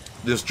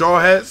 The straw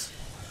hats,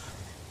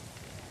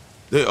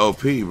 they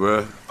OP,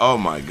 bro. Oh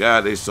my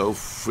God, they so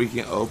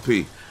freaking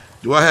OP.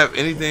 Do I have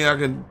anything I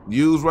can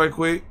use right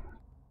quick?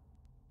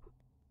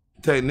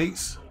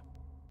 Techniques?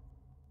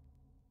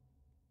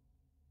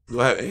 Do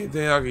I have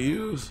anything I can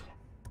use?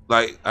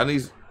 Like, I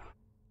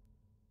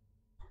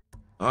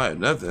have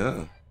nothing,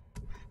 huh?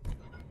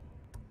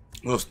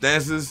 No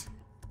stances?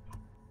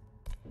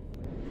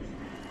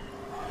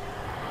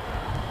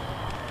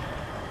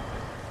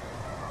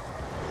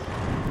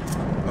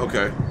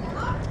 Okay.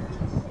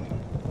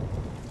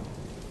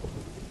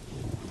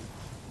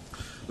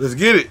 Let's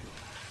get it.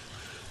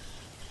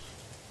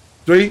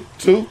 3,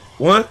 2,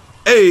 1.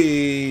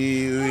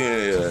 Hey.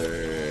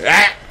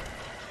 Ah.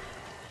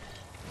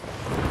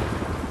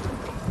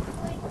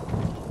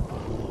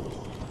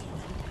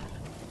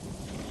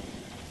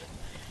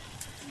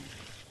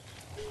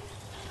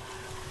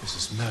 This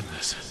is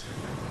madness.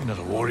 You're not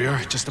a warrior,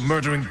 just a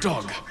murdering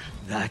dog.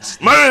 That's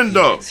murdering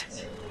dog.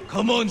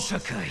 Come on,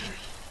 Sakai.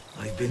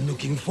 I've been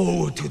looking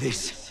forward to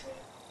this.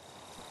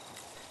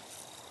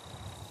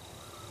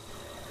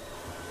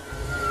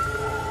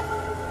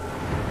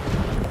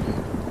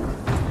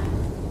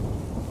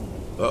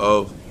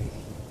 Uh-oh.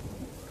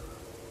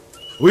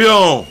 We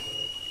on.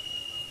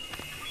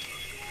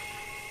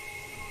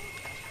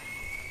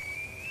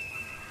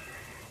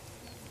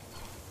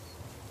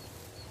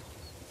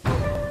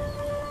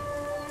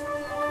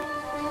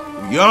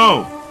 We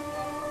on.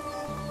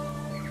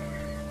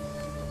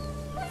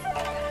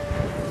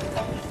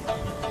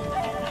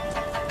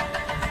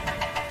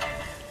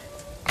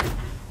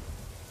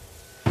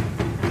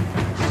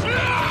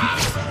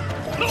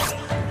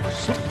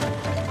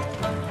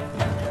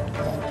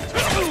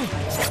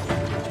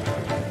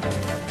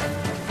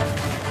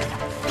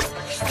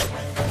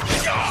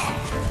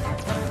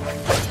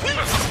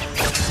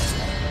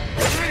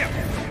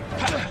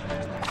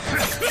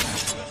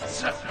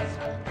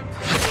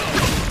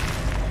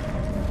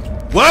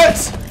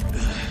 What?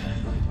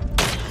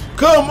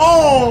 Come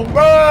on,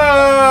 bro.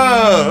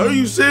 Are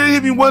you serious?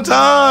 Hit me one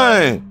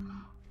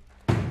time.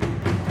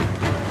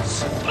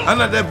 I'm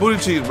not that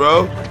booty cheese,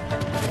 bro.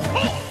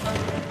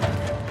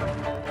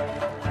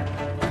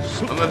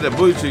 I'm not that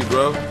booty cheese,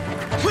 bro.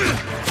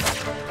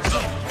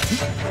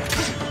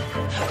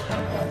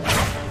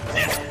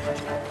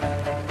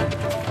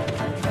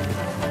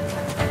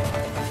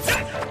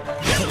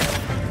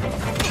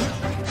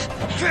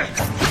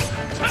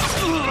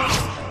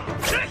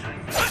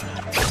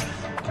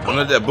 I'm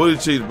not that booty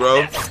cheese,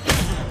 bro.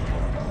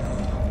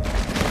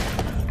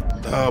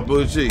 Oh,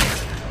 booty cheese.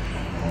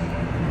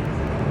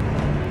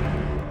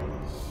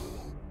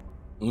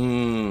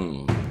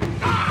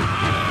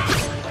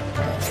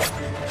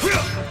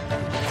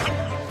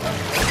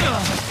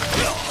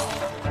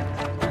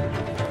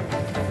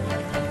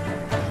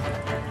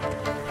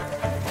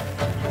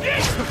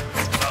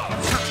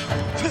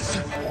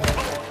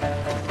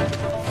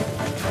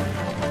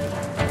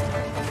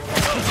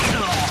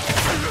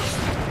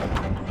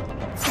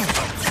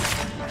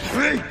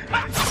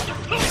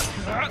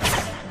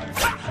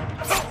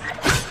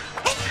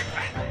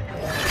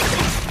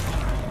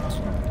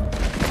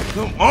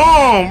 Come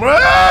on,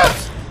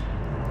 bruh!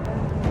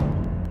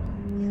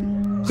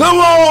 Come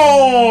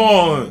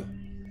on!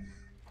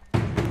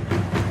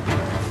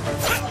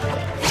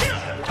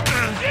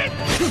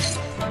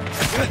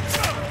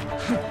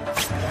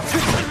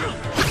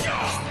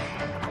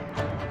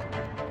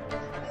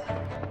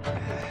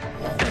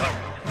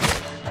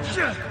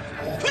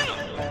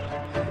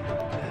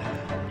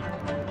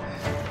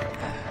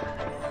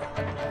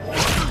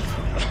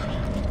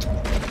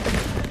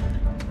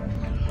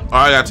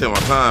 I gotta take my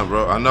time,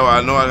 bro. I know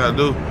I gotta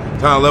do.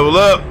 Time to level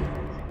up.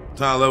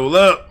 Time to level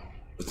up.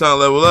 It's time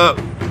to level up.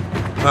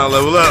 Time to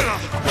level up.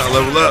 Time to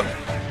level up.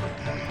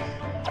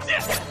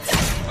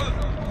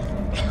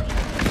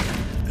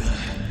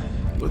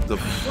 What the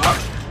fuck?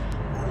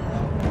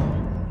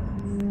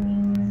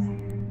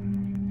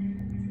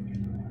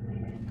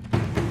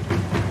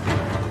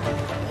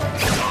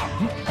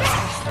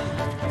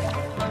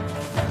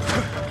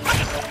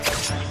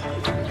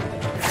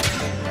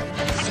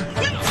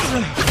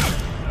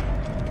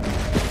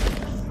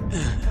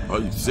 Are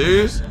you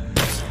serious?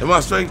 Am I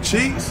straight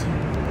cheese?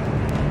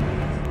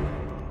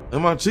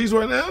 Am I cheese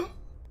right now?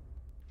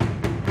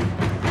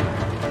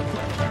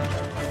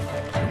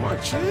 Am I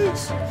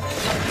cheese?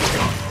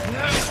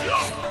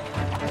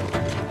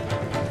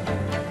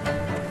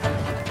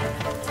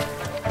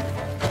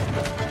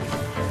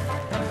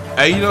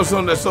 Hey, you know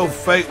something that's so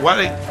fake? Why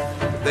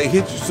they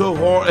hit you so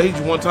hard? They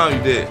hit you one time,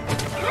 you dead.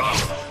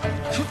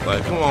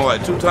 Like, come on,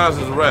 like 2 times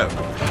is a wrap.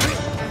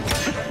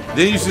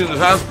 Then you see this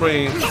hot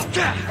spring.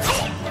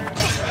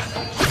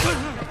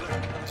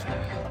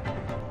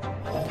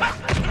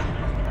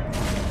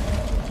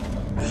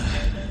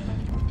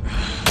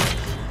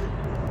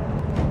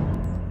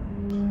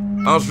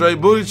 I'm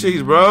straight booty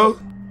cheeks, bro.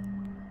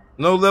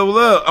 No level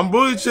up. I'm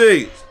booty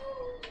cheeks.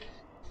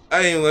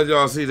 I ain't even let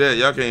y'all see that.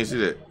 Y'all can't see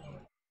that.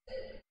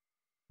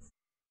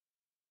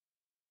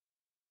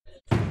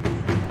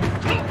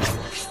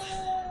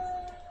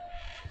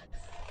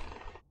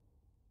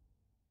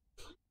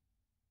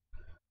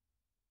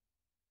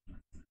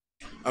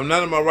 I'm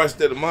not in my right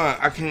state of mind.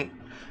 I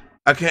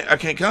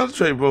can't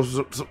concentrate, bro.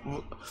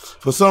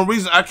 For some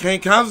reason, I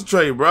can't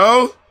concentrate,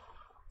 bro.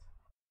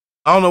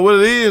 I don't know what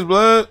it is,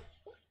 blood.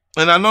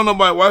 And I know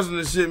nobody watching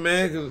this shit,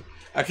 man, because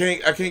I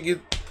can't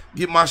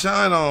get my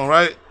shine on,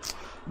 right?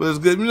 But it's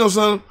good. You know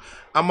something?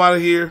 I'm out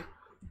of here.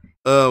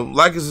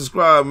 Like and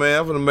subscribe, man.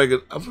 I'm gonna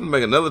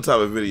make another type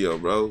of video,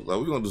 bro. Like,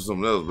 we're gonna do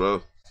something else, bro. You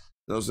know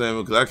what I'm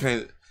saying?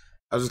 Because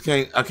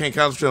I can't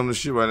concentrate on this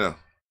shit right now.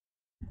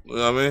 You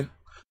know what I mean?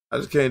 I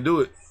just can't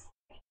do it.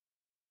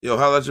 Yo,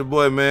 holla at your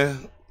boy,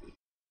 man.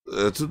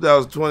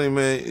 2020,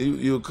 man.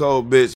 You a cold bitch.